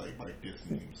good is by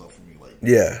distancing himself from you.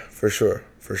 Yeah, for sure.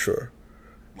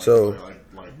 So I'm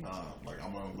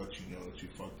gonna let you know that you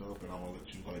fucked up, and I'm gonna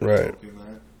let you right. soak in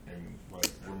that, and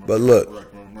remember. But look,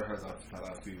 remember how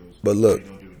that feels. But look. You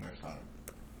don't do it next time.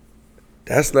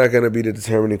 That's not going to be the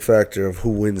determining factor of who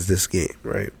wins this game,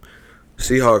 right?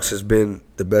 Seahawks has been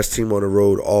the best team on the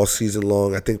road all season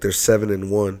long. I think they're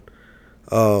 7-1.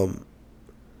 And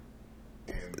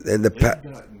they've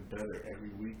gotten better every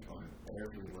week on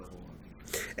every level on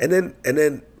defense. And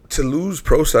then to lose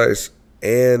Procise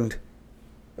and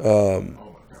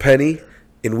Penny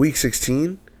in Week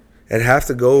 16 and have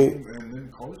to go. And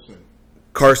then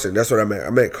Carson, that's what I meant. I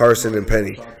meant Carson and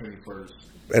Penny.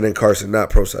 And then Carson, not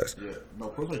Procise. Yeah. No,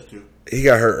 Procise too. He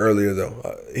got hurt earlier though.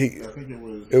 I think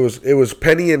it was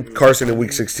Penny and Carson in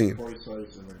Week 16.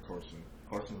 Procise and then Carson.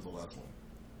 Carson was the last one.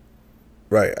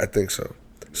 Right, I think so.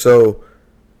 So,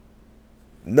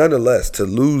 nonetheless, to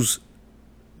lose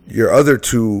your other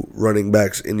two running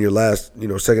backs in your last,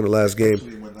 second to last game.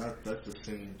 Actually, when that's the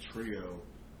same trio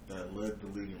that led the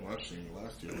league in rushing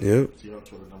last year. Yeah.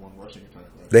 Seahawks were the number one rushing attack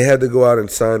last year. They had to go out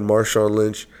and sign Marshawn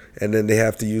Lynch. And then they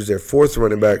have to use their fourth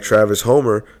running back, Travis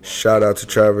Homer. Shout out to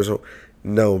Travis Homer.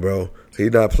 No, bro.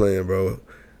 He's not playing, bro.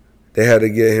 They had to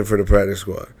get him for the practice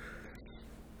squad.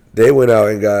 They went out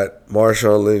and got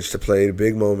Marshawn Lynch to play the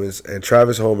big moments. And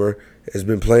Travis Homer has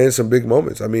been playing some big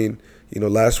moments. I mean,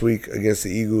 last week against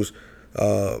the Eagles,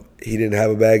 he didn't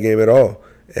have a bad game at all.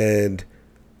 And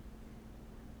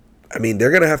I mean, they're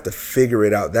going to have to figure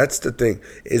it out. That's the thing.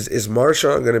 Is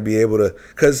Marshawn going to be able to –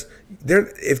 because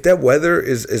if that weather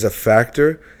is a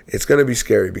factor, it's going to be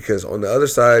scary because on the other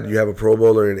side, you have a Pro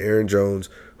Bowler in Aaron Jones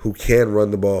who can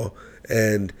run the ball.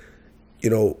 And,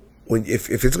 if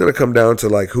it's going to come down to,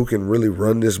 who can really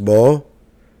run this ball,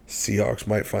 Seahawks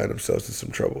might find themselves in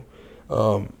some trouble.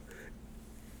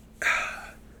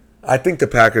 I think the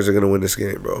Packers are going to win this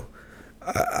game, bro.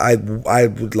 I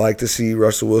would like to see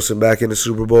Russell Wilson back in the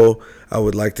Super Bowl. I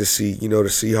would like to see, the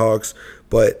Seahawks.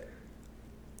 But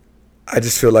I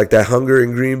just feel like that hunger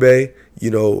in Green Bay,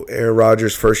 Aaron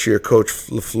Rodgers, first-year coach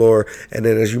LaFleur, and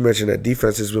then as you mentioned, that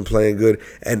defense has been playing good.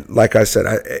 And like I said,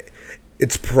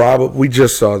 it's probably – we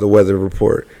just saw the weather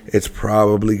report. It's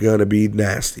probably going to be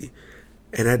nasty.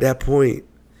 And at that point,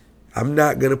 I'm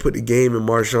not going to put the game in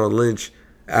Marshawn Lynch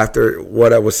after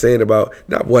what I was saying about,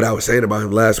 not what I was saying about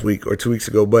him last week or 2 weeks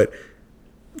ago, but,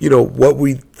 what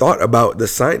we thought about the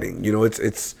signing.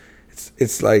 It's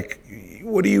like,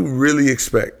 what do you really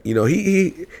expect?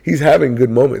 He's having good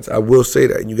moments. I will say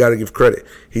that, and you got to give credit.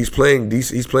 He's playing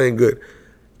decent. He's playing good.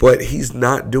 But he's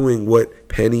not doing what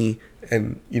Penny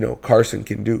and, Carson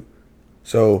can do.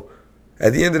 So,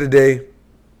 at the end of the day,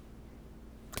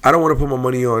 I don't want to put my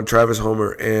money on Travis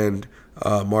Homer and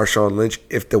Marshawn Lynch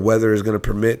if the weather is going to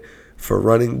permit for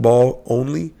running ball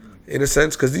only, in a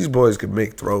sense, because these boys could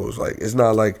make throws. It's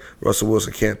not like Russell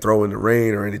Wilson can't throw in the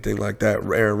rain or anything like that,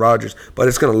 Aaron Rodgers, but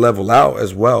it's going to level out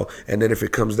as well. And then if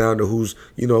it comes down to who's,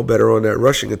 better on that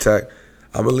rushing attack,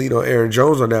 I'm going to lean on Aaron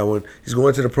Jones on that one. He's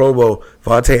going to the Pro Bowl.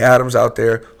 Vontae Adams out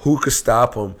there. Who could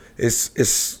stop him?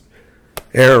 It's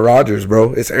Aaron Rodgers,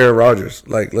 bro. It's Aaron Rodgers.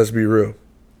 Let's be real.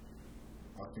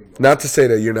 Not to say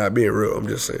that you're not being real. I'm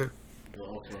just saying.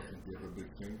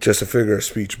 Just a figure of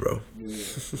speech, bro. Yeah,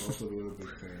 also the other big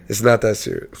thing. It's not that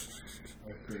serious.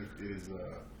 I think is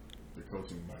the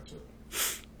coaching matchup.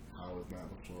 How is Matt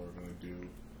LaFleur going to do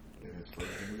in his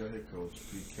first game as a head coach?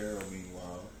 Pete Carroll,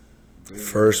 meanwhile,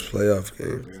 first playoff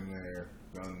game. Been there,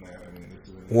 done that. I mean,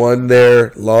 won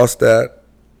there, lost that.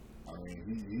 I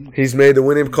mean, he's made the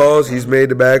winning calls. He's made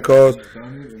the bad calls. He's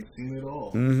done it and seen it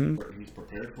all. Mm-hmm. He's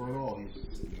prepared for it all.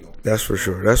 That's for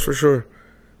sure. That's for sure.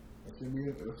 That's gonna be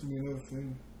another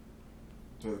thing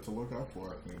to look out for,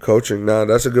 I think. Coaching. Nah,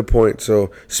 that's a good point. So,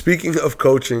 speaking of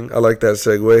coaching, I like that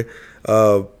segue.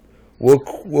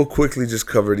 we'll quickly just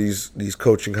cover these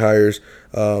coaching hires.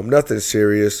 Nothing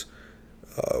serious.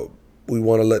 We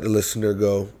want to let the listener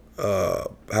go.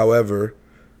 However,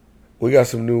 we got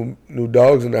some new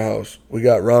dogs in the house. We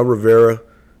got Ron Rivera,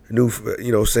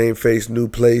 same face, new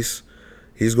place.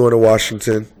 He's going to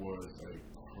Washington. Was a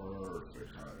perfect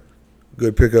hire.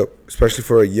 Good pickup, especially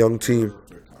for a young team.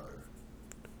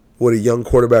 With a young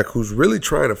quarterback who's really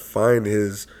trying to find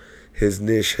his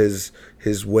niche, his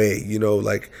way.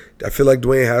 I feel like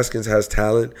Dwayne Haskins has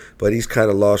talent, but he's kind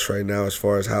of lost right now as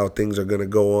far as how things are going to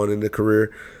go on in the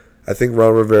career. I think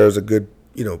Ron Rivera is a good,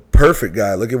 perfect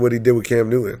guy. Look at what he did with Cam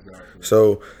Newton. Exactly.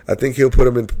 So I think he'll put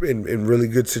him in really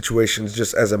good situations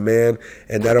just as a man,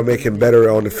 and that'll make him better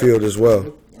on the field as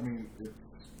well. I mean,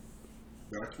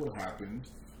 that's what happens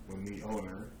when the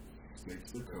owner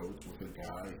takes the coach with a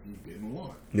guy he didn't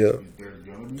want. Yeah. There's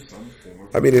going to be some form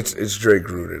of... I mean, it's Drake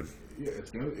Gruden. Yeah, it's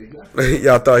going to... Exactly.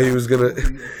 Y'all thought he was going to...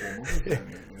 It's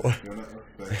going to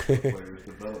affect the player's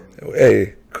development.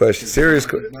 Hey, question.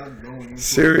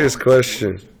 Serious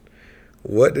question.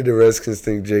 What did the Redskins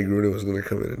think Jay Gruden was going to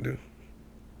come in and do?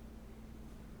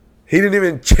 He didn't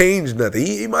even change nothing.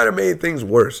 He might have made things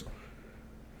worse.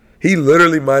 He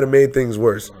literally might have made things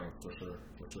worse. For sure.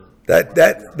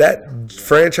 That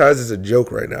franchise is a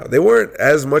joke right now. They weren't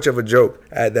as much of a joke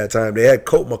at that time. They had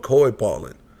Colt McCoy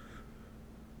balling.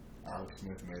 Alex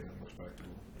Smith made him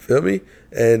respectable. Feel me?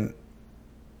 And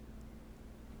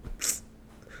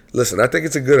listen, I think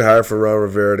it's a good hire for Ron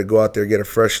Rivera to go out there, get a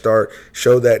fresh start,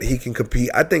 show that he can compete.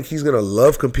 I think he's going to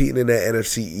love competing in that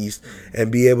NFC East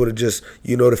and be able to just,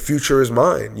 the future is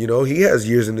mine. He has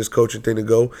years in this coaching thing to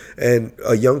go, and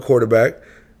a young quarterback,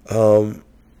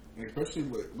 especially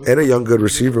and a young good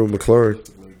receiver with McLaurin.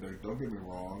 Don't get me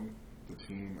wrong, the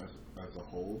team as a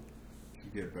whole can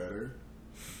get better,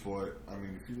 but I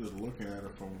mean, if you're just looking at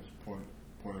it from this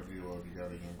point of view of you got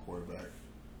a young quarterback,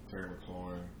 Terry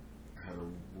McLaurin had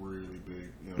a really big,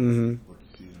 rookie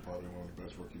season, probably one of the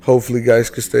best rookies. Hopefully, guys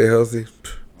can stay healthy.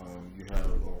 You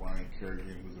have Ryan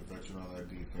Kerrigan, who's a veteran on that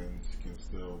defense, can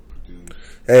still produce.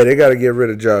 Hey, they got to get rid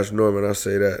of Josh Norman. I'll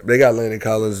say that. They got Landon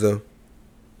Collins though.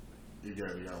 You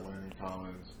got Landon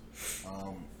Collins,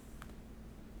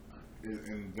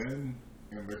 and then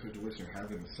in their situation,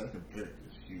 having the second pick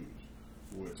is huge,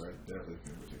 which I definitely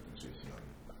think would take the Chase Young.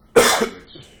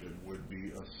 Which it would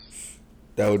be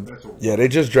They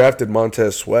just drafted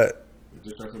Montez Sweat.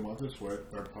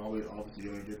 They're probably obviously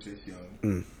going to get Chase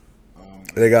Young.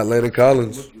 They got Landon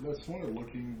Collins. That's one of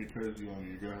looking because you're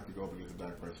going to have to go up against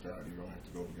Dak Prescott. You're going to have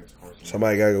to go up against Carson.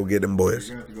 Somebody got to go get them boys.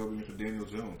 You're going to have to go up against Daniel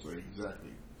Jones. So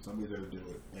exactly, somebody's got to do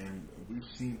it. And we've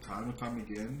seen time and time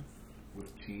again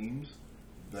with teams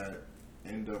that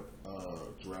end up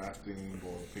drafting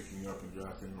or picking up and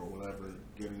drafting or whatever,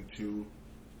 getting two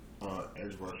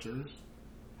edge rushers,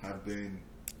 have been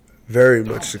very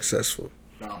much successful.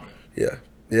 Dominant.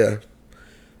 Yeah.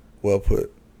 Well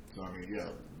put. So, I mean,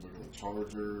 look at the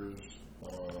Chargers.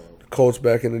 The Colts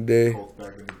back in the day.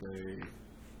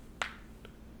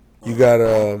 You The got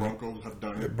Broncos have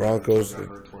done it. The Broncos. Got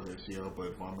hurt toward ACL,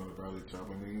 but Von Miller, Bradley Chubb.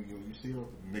 I mean, you see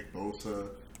Nick Bosa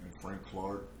and Frank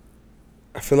Clark.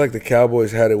 I feel like the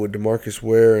Cowboys had it with DeMarcus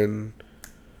Ware and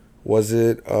was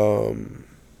it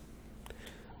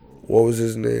what was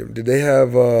his name? Did they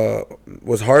have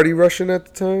was Hardy rushing at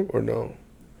the time or no?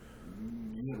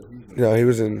 No, he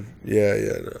was in. No.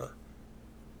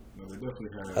 No, they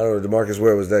definitely had. I don't know. DeMarcus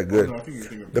Ware was that good. No, I think you're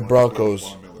thinking of the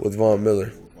Broncos with Von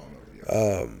Miller.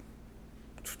 Yeah.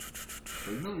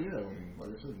 But no, yeah. I mean, like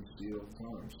I said, you see it all the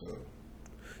time. So.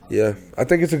 Yeah, I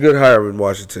think it's a good hire in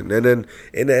Washington. And then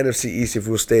in the NFC East, if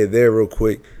we'll stay there real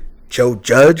quick, Joe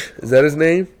Judge, is that his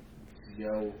name?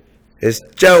 Yo. It's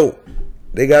Joe.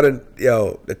 They got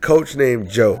the coach named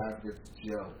Joe.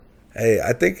 Hey,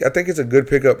 I think it's a good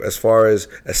pickup as far as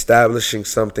establishing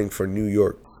something for New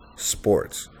York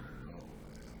sports.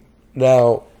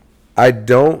 Now, I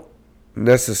don't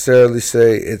necessarily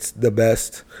say it's the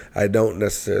best. I don't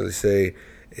necessarily say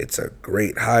it's a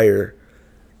great hire.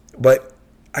 But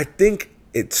I think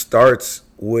it starts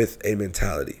with a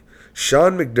mentality.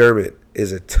 Sean McDermott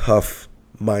is a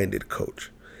tough-minded coach.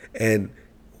 And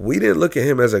we didn't look at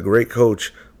him as a great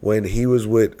coach when he was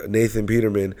with Nathan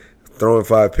Peterman throwing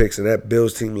 5 picks, and that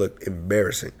Bills team looked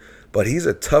embarrassing. But he's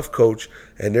a tough coach,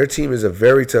 and their team is a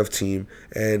very tough team.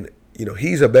 And,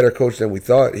 he's a better coach than we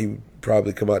thought he would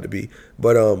probably come out to be.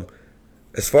 But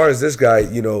as far as this guy,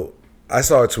 I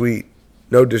saw a tweet,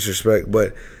 no disrespect,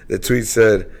 but the tweet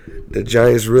said the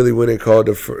Giants really went and called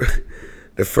the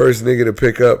first nigga to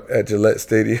pick up at Gillette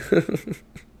Stadium.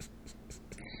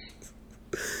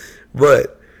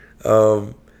 But,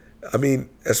 I mean,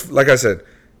 like I said,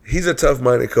 he's a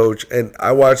tough-minded coach, and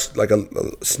I watched like a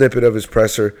snippet of his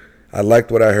presser. I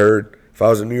liked what I heard. If I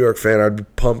was a New York fan, I'd be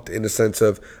pumped in the sense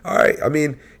of, all right. I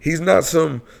mean, he's not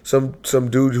some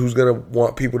dude who's gonna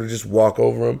want people to just walk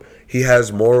over him. He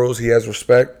has morals. He has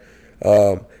respect.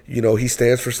 He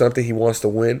stands for something. He wants to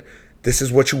win. This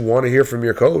is what you want to hear from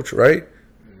your coach, right?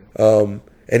 And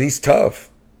he's tough.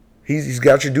 He's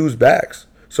got your dudes' backs.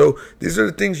 So these are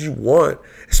the things you want,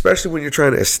 especially when you're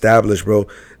trying to establish, bro.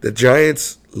 The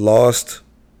Giants lost.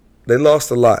 They lost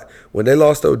a lot. When they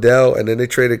lost Odell and then they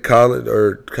traded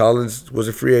Collins was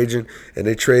a free agent, and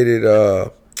they traded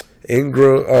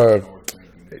Ingram,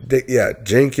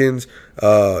 Jenkins.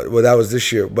 That was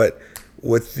this year. But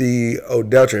with the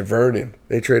Odell trade,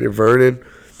 they traded Vernon.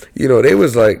 They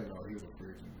was like,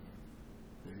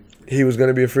 he was going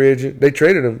to be a free agent. They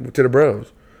traded him to the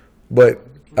Browns. But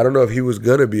I don't know if he was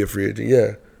going to be a free agent.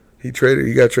 Yeah, he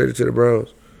got traded to the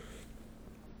Browns.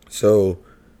 So,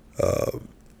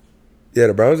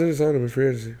 the Browns didn't sign him in free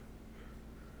agency.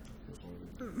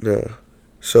 No.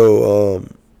 So,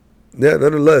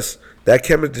 nonetheless, that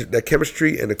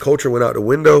chemistry and the culture went out the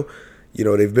window.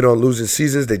 They've been on losing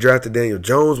seasons. They drafted Daniel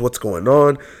Jones. What's going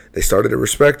on? They started to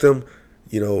respect him.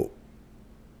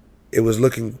 It was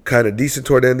looking kind of decent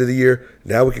toward the end of the year.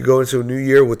 Now we could go into a new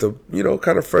year with a,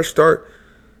 kind of fresh start.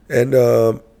 And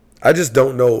I just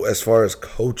don't know as far as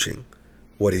coaching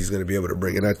what he's going to be able to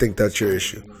bring. And I think that's your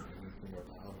issue.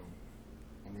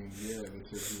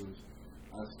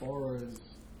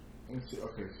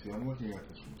 I'm looking at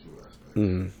this from two aspects.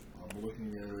 Mm-hmm. I'm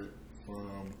looking at it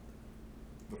from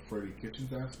the Freddie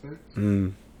Kitchens aspect, mm-hmm.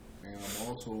 and I'm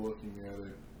also looking at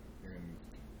it, and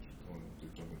going to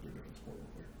jump into a different sport real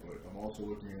quick, but I'm also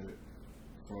looking at it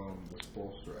from the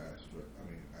Spoelstra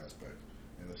aspect,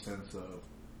 in the sense of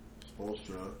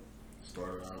Spoelstra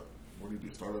started out. What did he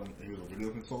do? He was a video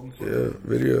consultant.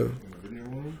 Video. In the video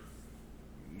room.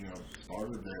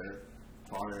 Started there.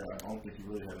 Prior, I don't think he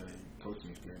really had any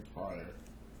coaching experience prior.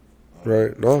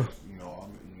 Right. No.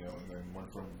 And then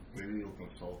went from video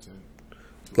consultant.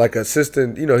 Like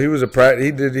assistant, he was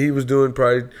he was doing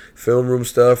probably film room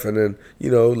stuff, and then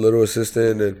little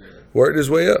assistant, and worked his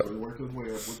way up. So he worked his way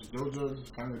up, which JoJo's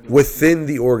kind of within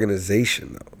the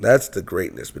organization, though. That's the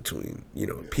greatness between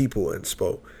people and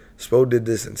Spo. Spo did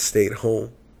this and stayed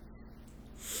home.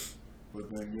 But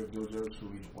then you have JoJo, who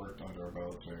he's worked under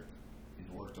Belichick. He's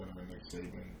worked under Nick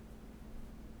Saban.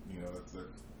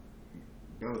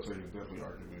 Belichick is definitely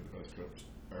arguably the best coach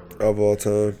ever of all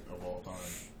time.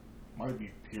 Might be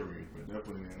period, but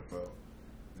definitely in the NFL.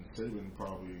 And Saban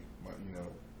probably,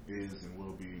 is and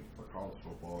will be for college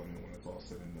football. When it's all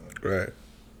said and done. Right.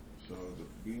 So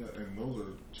and those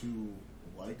are two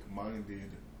like-minded,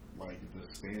 like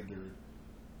the standard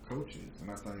coaches, and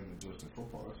that's not even just in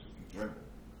football. That's just in general.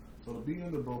 So to be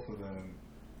under both of them,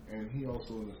 and he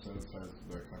also in a sense has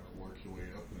that kind of work your way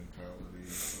up mentality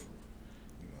of,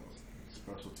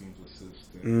 special teams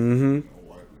assistant, mm-hmm.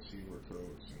 Wide receiver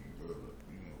coach,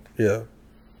 and yeah.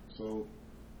 So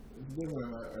it's different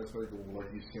in that aspect of,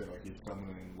 like you said, like he's coming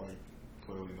in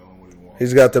clearly knowing what he wants.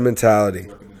 He's got the mentality.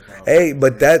 Hey,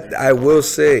 but that I will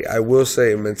say,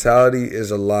 mentality is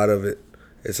a lot of it.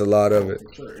 It's a lot of it.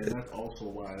 For sure, and that's also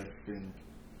why I think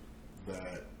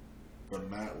that the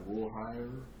Matt Rule hire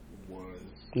was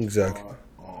spot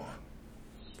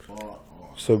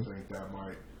on. So I think that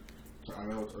might. I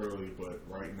know it's early, but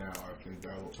right now I think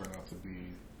that will turn out to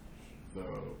be the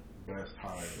best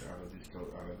hire out of this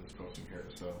coaching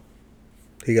carousel.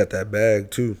 He got that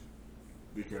bag too.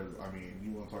 Because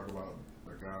you want to talk about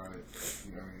a guy.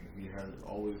 He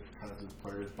always has his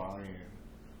players buy in,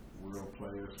 real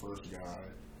players first guy,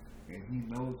 and he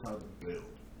knows how to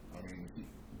build.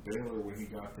 Baylor when he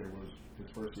got there was his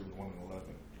first year was 1-11.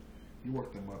 He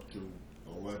worked them up to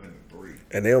 11-3,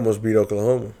 and they almost beat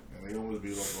Oklahoma.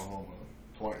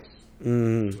 Twice.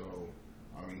 Mm-hmm. So,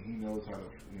 he knows how to,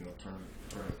 turn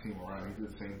a team around. He did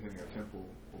the same thing at Temple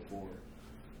before.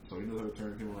 So he knows how to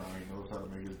turn a team around. He knows how to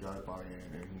make his guy buy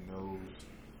in, and he knows,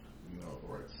 the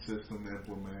right system to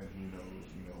implement. He knows,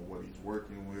 what he's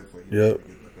working with. Like he knows how to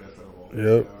get the best out of all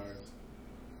those guys.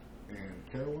 And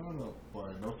Carolina,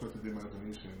 by no stretch of the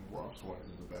imagination, roster-wise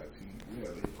is a bad team. Yeah,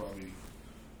 they probably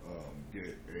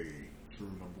get a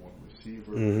true number one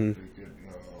receiver. Mm-hmm. They could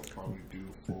probably do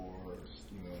for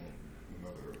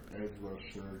another edge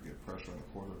rusher, get pressure on the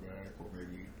quarterback, or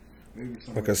maybe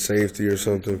like a safety or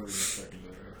something.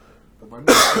 But by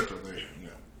no stretch are they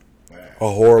bad. A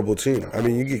horrible team.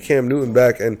 You get Cam Newton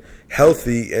back and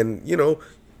healthy, and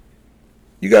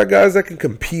You got guys that can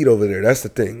compete over there. That's the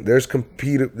thing. There's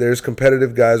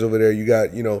competitive guys over there. You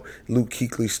got, Luke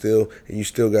Kuechly still, and you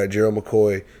still got Gerald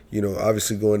McCoy,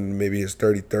 obviously going maybe his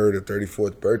 33rd or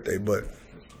 34th birthday, but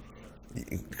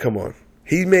come on.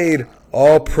 He made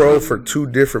all pro for 2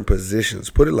 different positions.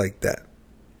 Put it like that.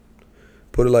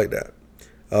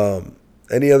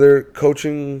 Any other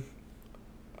coaching?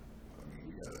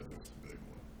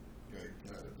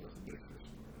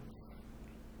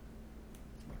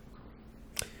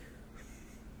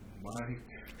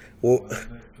 Well,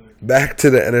 back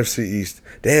to the NFC East.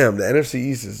 Damn, the NFC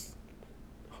East is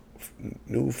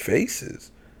new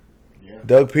faces. Yeah.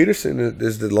 Doug Peterson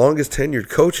is the longest tenured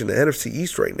coach in the NFC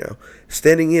East right now,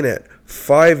 standing in at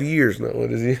 5 years now.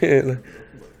 What is he?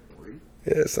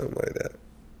 Yeah, something like that.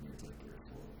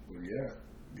 Yeah.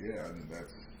 I mean,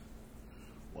 that's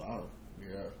wow.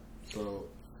 Yeah. So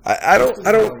I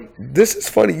don't. This is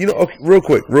funny. Okay, real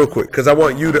quick, because I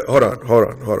want you to hold on.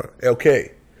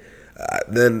 Okay.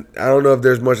 Then I don't know if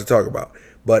there's much to talk about,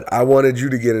 but I wanted you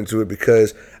to get into it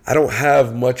because I don't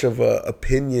have much of a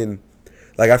opinion.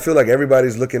 Like, I feel like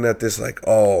everybody's looking at this like,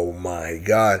 oh my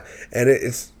God. And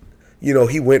it's,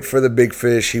 he went for the big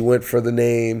fish. He went for the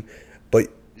name. But,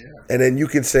 and then you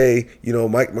can say,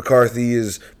 Mike McCarthy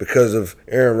is because of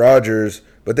Aaron Rodgers.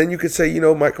 But then you could say,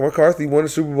 Mike McCarthy won a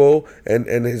Super Bowl and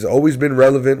has always been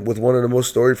relevant with one of the most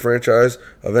storied franchise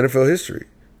of NFL history.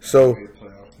 So,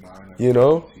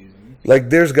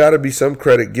 like, there's got to be some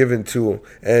credit given to him.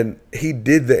 And he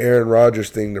did the Aaron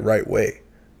Rodgers thing the right way.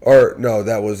 Or, no,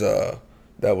 that was I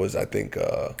think,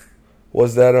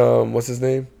 was that, what's his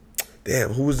name?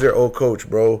 Damn, who was their old coach,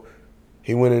 bro?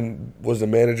 He went and was the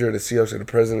manager of the Seahawks or the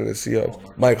president of the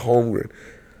Seahawks. Mike Holmgren.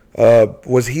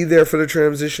 Was he there for the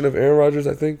transition of Aaron Rodgers,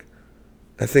 I think?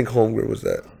 I think Holmgren was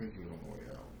that. I think he was on the way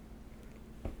out.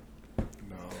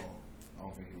 No, I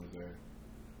don't think he was there.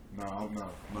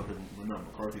 No,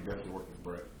 McCarthy definitely worked with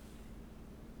Brett.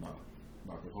 No,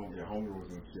 because Holmgren was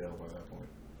in Seattle by that point.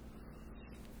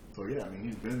 So, yeah, I mean,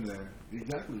 he's been there.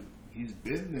 Exactly. He's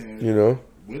been there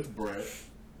with Brett,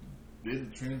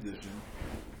 did the transition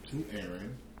to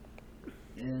Aaron.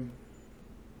 And,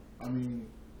 I mean,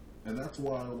 and that's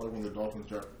why, like, when the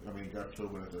Dolphins got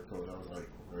Tobin as their coach, I was like,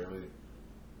 really?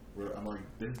 I'm like,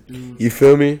 this dude. You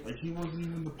feel me? Like, he wasn't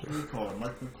even the play caller.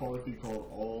 Mike McCarthy called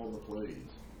all the plays.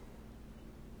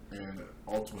 And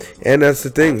ultimately. And that's the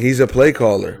thing. He's a play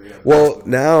caller. Well,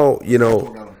 now,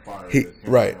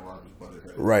 right.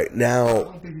 Right now. I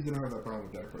don't think he's gonna have that problem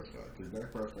with Dak Prescott because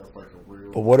Dak Prescott's like a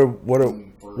real. But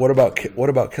what about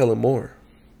Kellen Moore?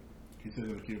 He said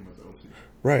he'll keep him as the OC.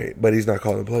 Right, but he's not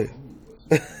calling plays.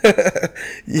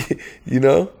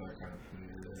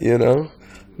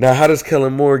 Now, how does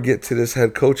Kellen Moore get to this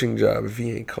head coaching job if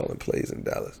he ain't calling plays in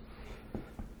Dallas?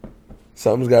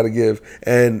 Something's got to give.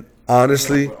 And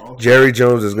honestly, Jerry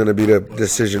Jones is going to be the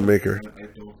decision maker. I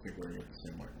don't think we're going to get the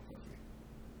same Mike McCarthy.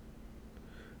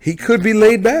 He could be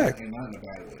laid back. And not in a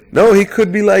bad way. No, he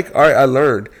could be like, all right, I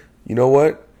learned. You know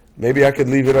what? Maybe I could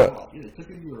leave it up.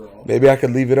 Maybe I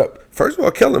could leave it up. First of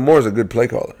all, Kellen Moore is a good play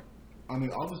caller. I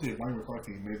mean, obviously, if Mike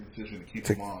McCarthy made the decision to keep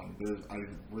him on, because I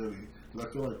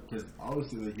feel like, because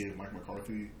obviously they gave Mike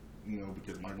McCarthy,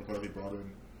 because Mike McCarthy brought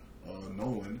in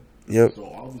Nolan. Yep. So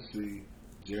obviously,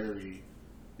 Jerry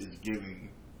is giving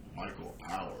Michael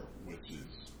power, which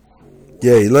is crazy.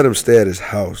 Yeah, he let him stay at his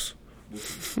house. Which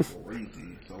is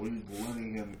crazy. So he's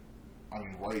letting him,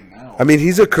 right now.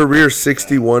 He's a career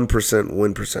 61%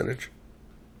 win percentage.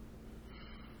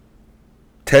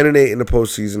 10-8 in the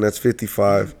postseason. That's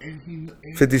 56%.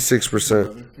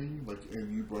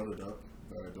 And you brought it up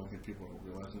that I don't think people are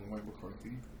realizing Mike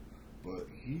McCarthy, but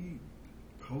he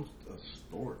coached a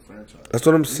historic franchise. That's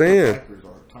what I'm saying. The Packers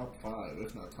are top 5,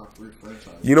 if not top 3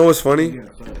 franchise. You know what's funny? And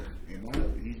now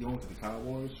he's going to the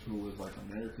Cowboys, who was like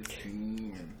America's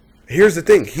team. And here's the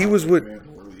thing: he was with.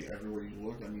 Everywhere you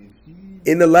look,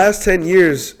 in the last 10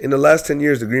 years,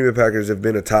 the Green Bay Packers have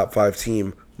been a top 5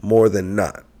 team more than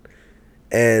not.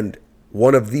 And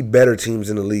one of the better teams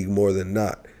in the league more than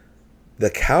not. The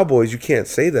Cowboys, you can't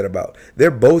say that about.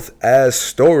 They're both as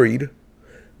storied,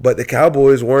 but the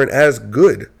Cowboys weren't as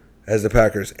good as the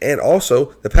Packers. And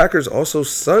also, the Packers also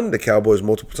sunned the Cowboys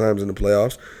multiple times in the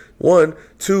playoffs. 1,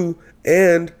 2,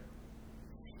 and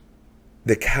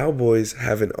the Cowboys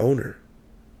have an owner.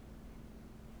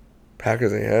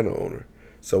 Packers ain't had no owner.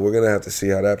 So we're going to have to see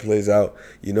how that plays out.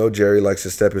 Jerry likes to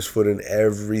step his foot in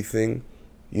everything.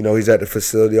 He's at the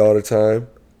facility all the time.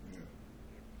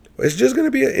 It's just going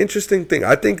to be an interesting thing.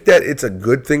 I think that it's a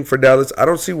good thing for Dallas. I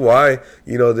don't see why,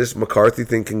 this McCarthy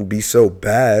thing can be so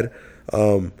bad.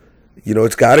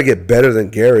 It's got to get better than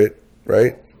Garrett,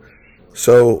 right?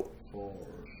 So,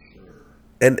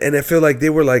 And I feel like they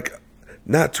were like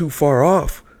not too far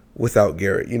off without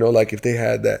Garrett, like if they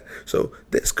had that. So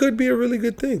this could be a really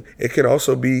good thing. It can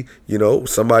also be,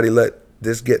 somebody let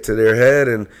this get to their head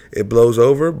and it blows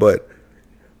over. But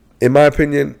in my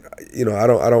opinion,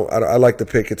 I like the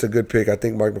pick. It's a good pick. I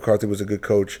think Mike McCarthy was a good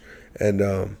coach.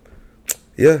 And,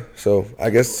 yeah, so I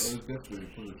guess. It's definitely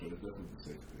a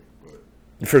safe pick,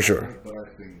 but for sure. But I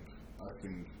think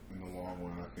in the long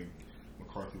run, I think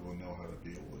McCarthy will know how to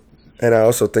deal with the situation. And I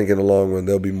also think in the long run,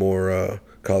 there'll be more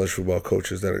college football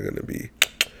coaches that are going to be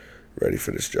ready for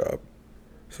this job.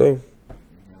 So we'll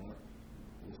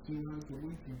see what happens with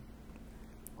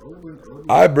Lincoln.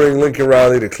 I bring Lincoln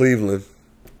Riley to Cleveland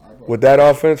with that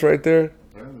offense right there.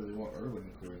 Apparently they want Urban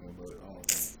in Cleveland, but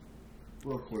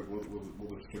real quick, we'll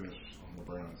just finish on the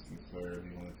Browns since they're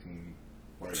the only team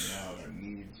right now that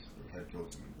needs a head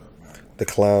coach and doesn't have one. The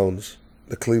Clowns.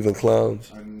 The Cleveland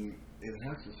Clowns. I mean, it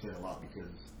has to say a lot because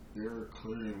they're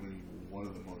clearly one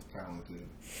of the most talented,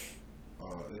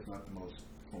 if not the most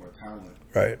from a talent.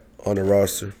 Right, on the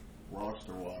roster.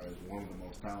 Roster-wise, one of the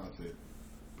most talented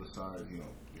besides,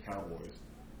 the Cowboys.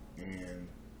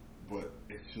 But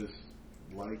it's just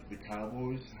like the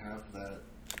Cowboys have that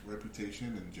reputation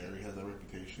and Jerry has that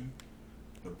reputation.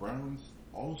 The Browns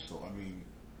also, I mean,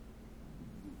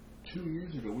 2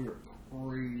 years ago we were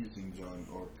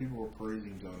people were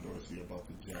praising John Dorsey about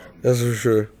the job. That's for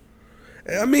sure.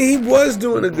 I mean, he was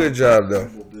doing a good job though.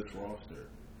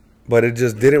 But it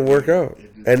just didn't work out.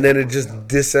 And then it just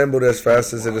disassembled as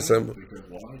fast as it assembled. Because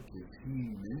why? Because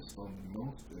he missed on the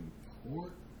most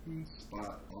important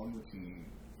spot on the team,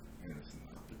 and it's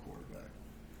not the quarterback.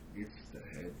 It's the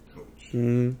head coach.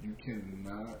 Mm-hmm. You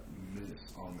cannot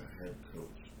miss on the head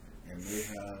coach. And they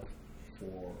have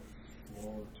for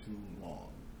far too long.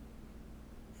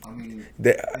 I mean,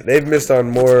 they've missed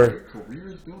on more.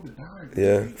 Careers go to die.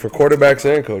 Yeah, for quarterbacks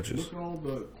and coaches. Look at all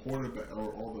the quarterback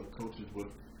or all the coaches with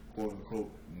quote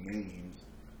unquote names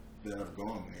that have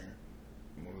gone there.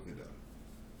 And what have they done?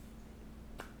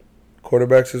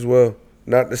 Quarterbacks as well.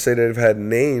 Not to say they've had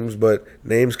names, but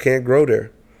names can't grow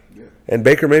there. Yeah. And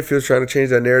Baker Mayfield's trying to change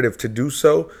that narrative. To do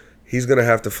so, he's going to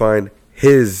have to find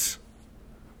his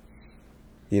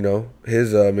Mr.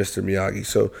 Miyagi.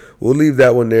 So we'll leave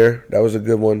that one there. That was a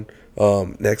good one.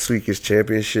 Next week is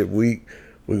championship week.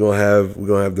 We're gonna have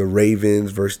the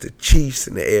Ravens versus the Chiefs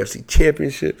in the AFC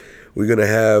Championship. We're gonna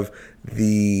have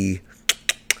the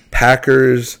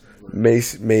Packers,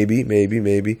 maybe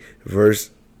versus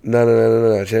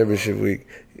no championship week.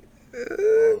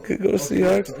 Could go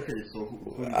Seahawks. Okay, so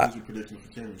who is your prediction for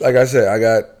championship? Like I said, I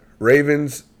got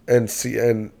Ravens and Chiefs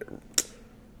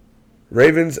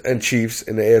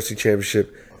in the AFC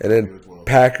Championship, and then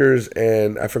Packers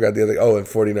and I forgot the other. And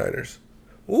 49ers.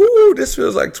 Ooh, this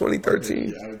feels like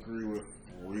 2013. I agree with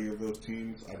 3 of those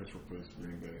teams. I just replaced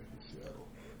Green Bay and Seattle.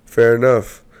 Fair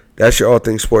enough. That's your All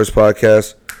Things Sports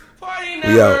podcast.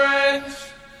 We out.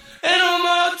 In a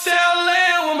motel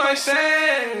land with my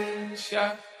saints,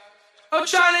 yeah. I'm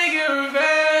trying to get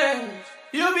revenge.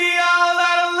 You'll be all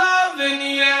out of love in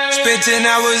the end. Spent 10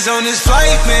 hours on this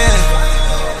flight, man.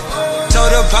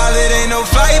 Told the pilot ain't no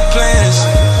flight plans.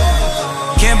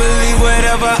 Can't believe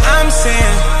whatever I'm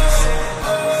saying.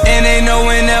 And they know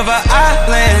whenever I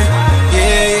land.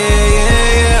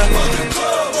 Yeah. Fuck the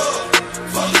club up.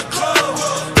 Fuck the club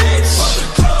up. Bitch. Fuck the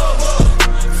club up.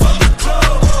 Fuck the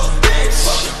club up. Bitch.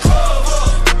 Fuck the club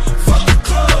up. Fuck the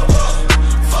club up.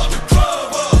 Fuck the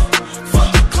club up. Fuck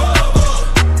the club up.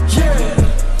 Yeah.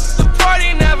 The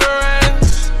party never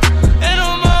ends. In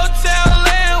a motel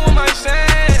land with my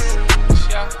saints,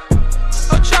 yeah.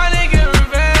 I'm trying to get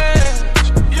revenge.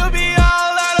 You'll be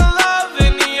all out of love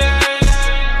in the end.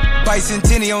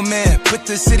 Bicentennial man, put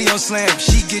the city on slam.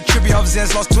 She get trippy off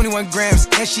Zans, lost 21 grams,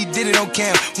 and she did it on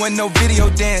cam. Wasn't no video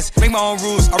dance, make my own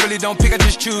rules. I really don't pick, I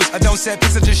just choose. I don't set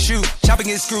picks, I just shoot. Chopping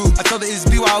is screwed, I told her it's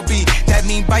BYOB. That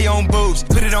mean buy your own boobs,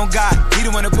 put it on God. He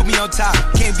the one to put me on top.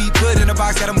 Can't be put in a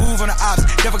box, gotta move on the ops.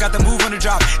 Never got the move on the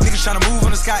drop. Niggas tryna move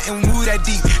on the sky and we move that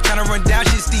deep. Tryna run down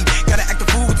shit steep. Gotta act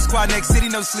the fool with the squad, next city,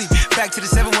 no sleep. Back to the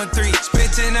 713.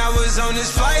 Spent 10 hours on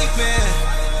this flight, man.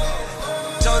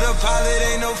 Told the pilot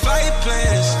ain't no flight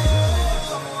plans.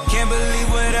 Can't believe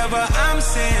whatever I'm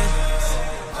saying.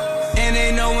 And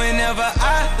they know whenever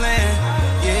I land.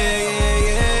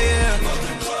 Yeah. Fuck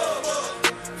the club up.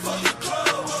 Fuck the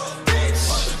club up. Bitch.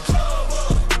 Fuck the club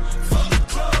up. Fuck the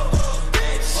club up.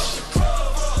 Bitch. Fuck the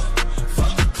club up.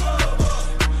 Fuck the club up.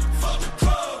 Fuck the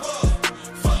club up.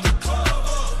 Fuck the club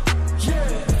up.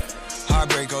 Yeah.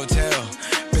 Heartbreak Hotel.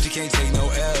 Bet you can't take no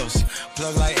L's.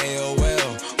 Plug like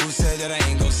AOL. Who said that I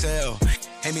ain't gon' sell?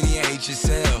 Hey, me the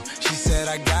HSL. She said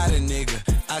I got a nigga.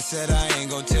 I said I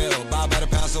ain't gon' tell. Buy by the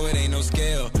pound so it ain't no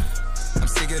scale. I'm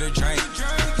sick of the drink,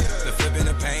 the flipping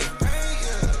the paint,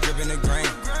 dripping the grain,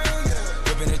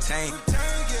 whipping the tank.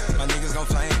 My niggas gon'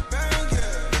 flame,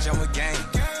 bitch I'm with gang.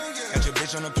 Got your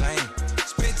bitch on the plane.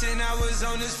 Spent 10 hours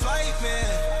on this flight,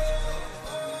 man.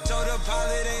 Told the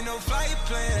pilot ain't no flight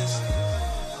plans.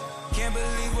 Can't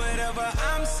believe whatever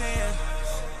I'm saying,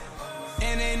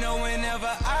 and they know whenever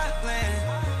I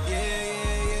land.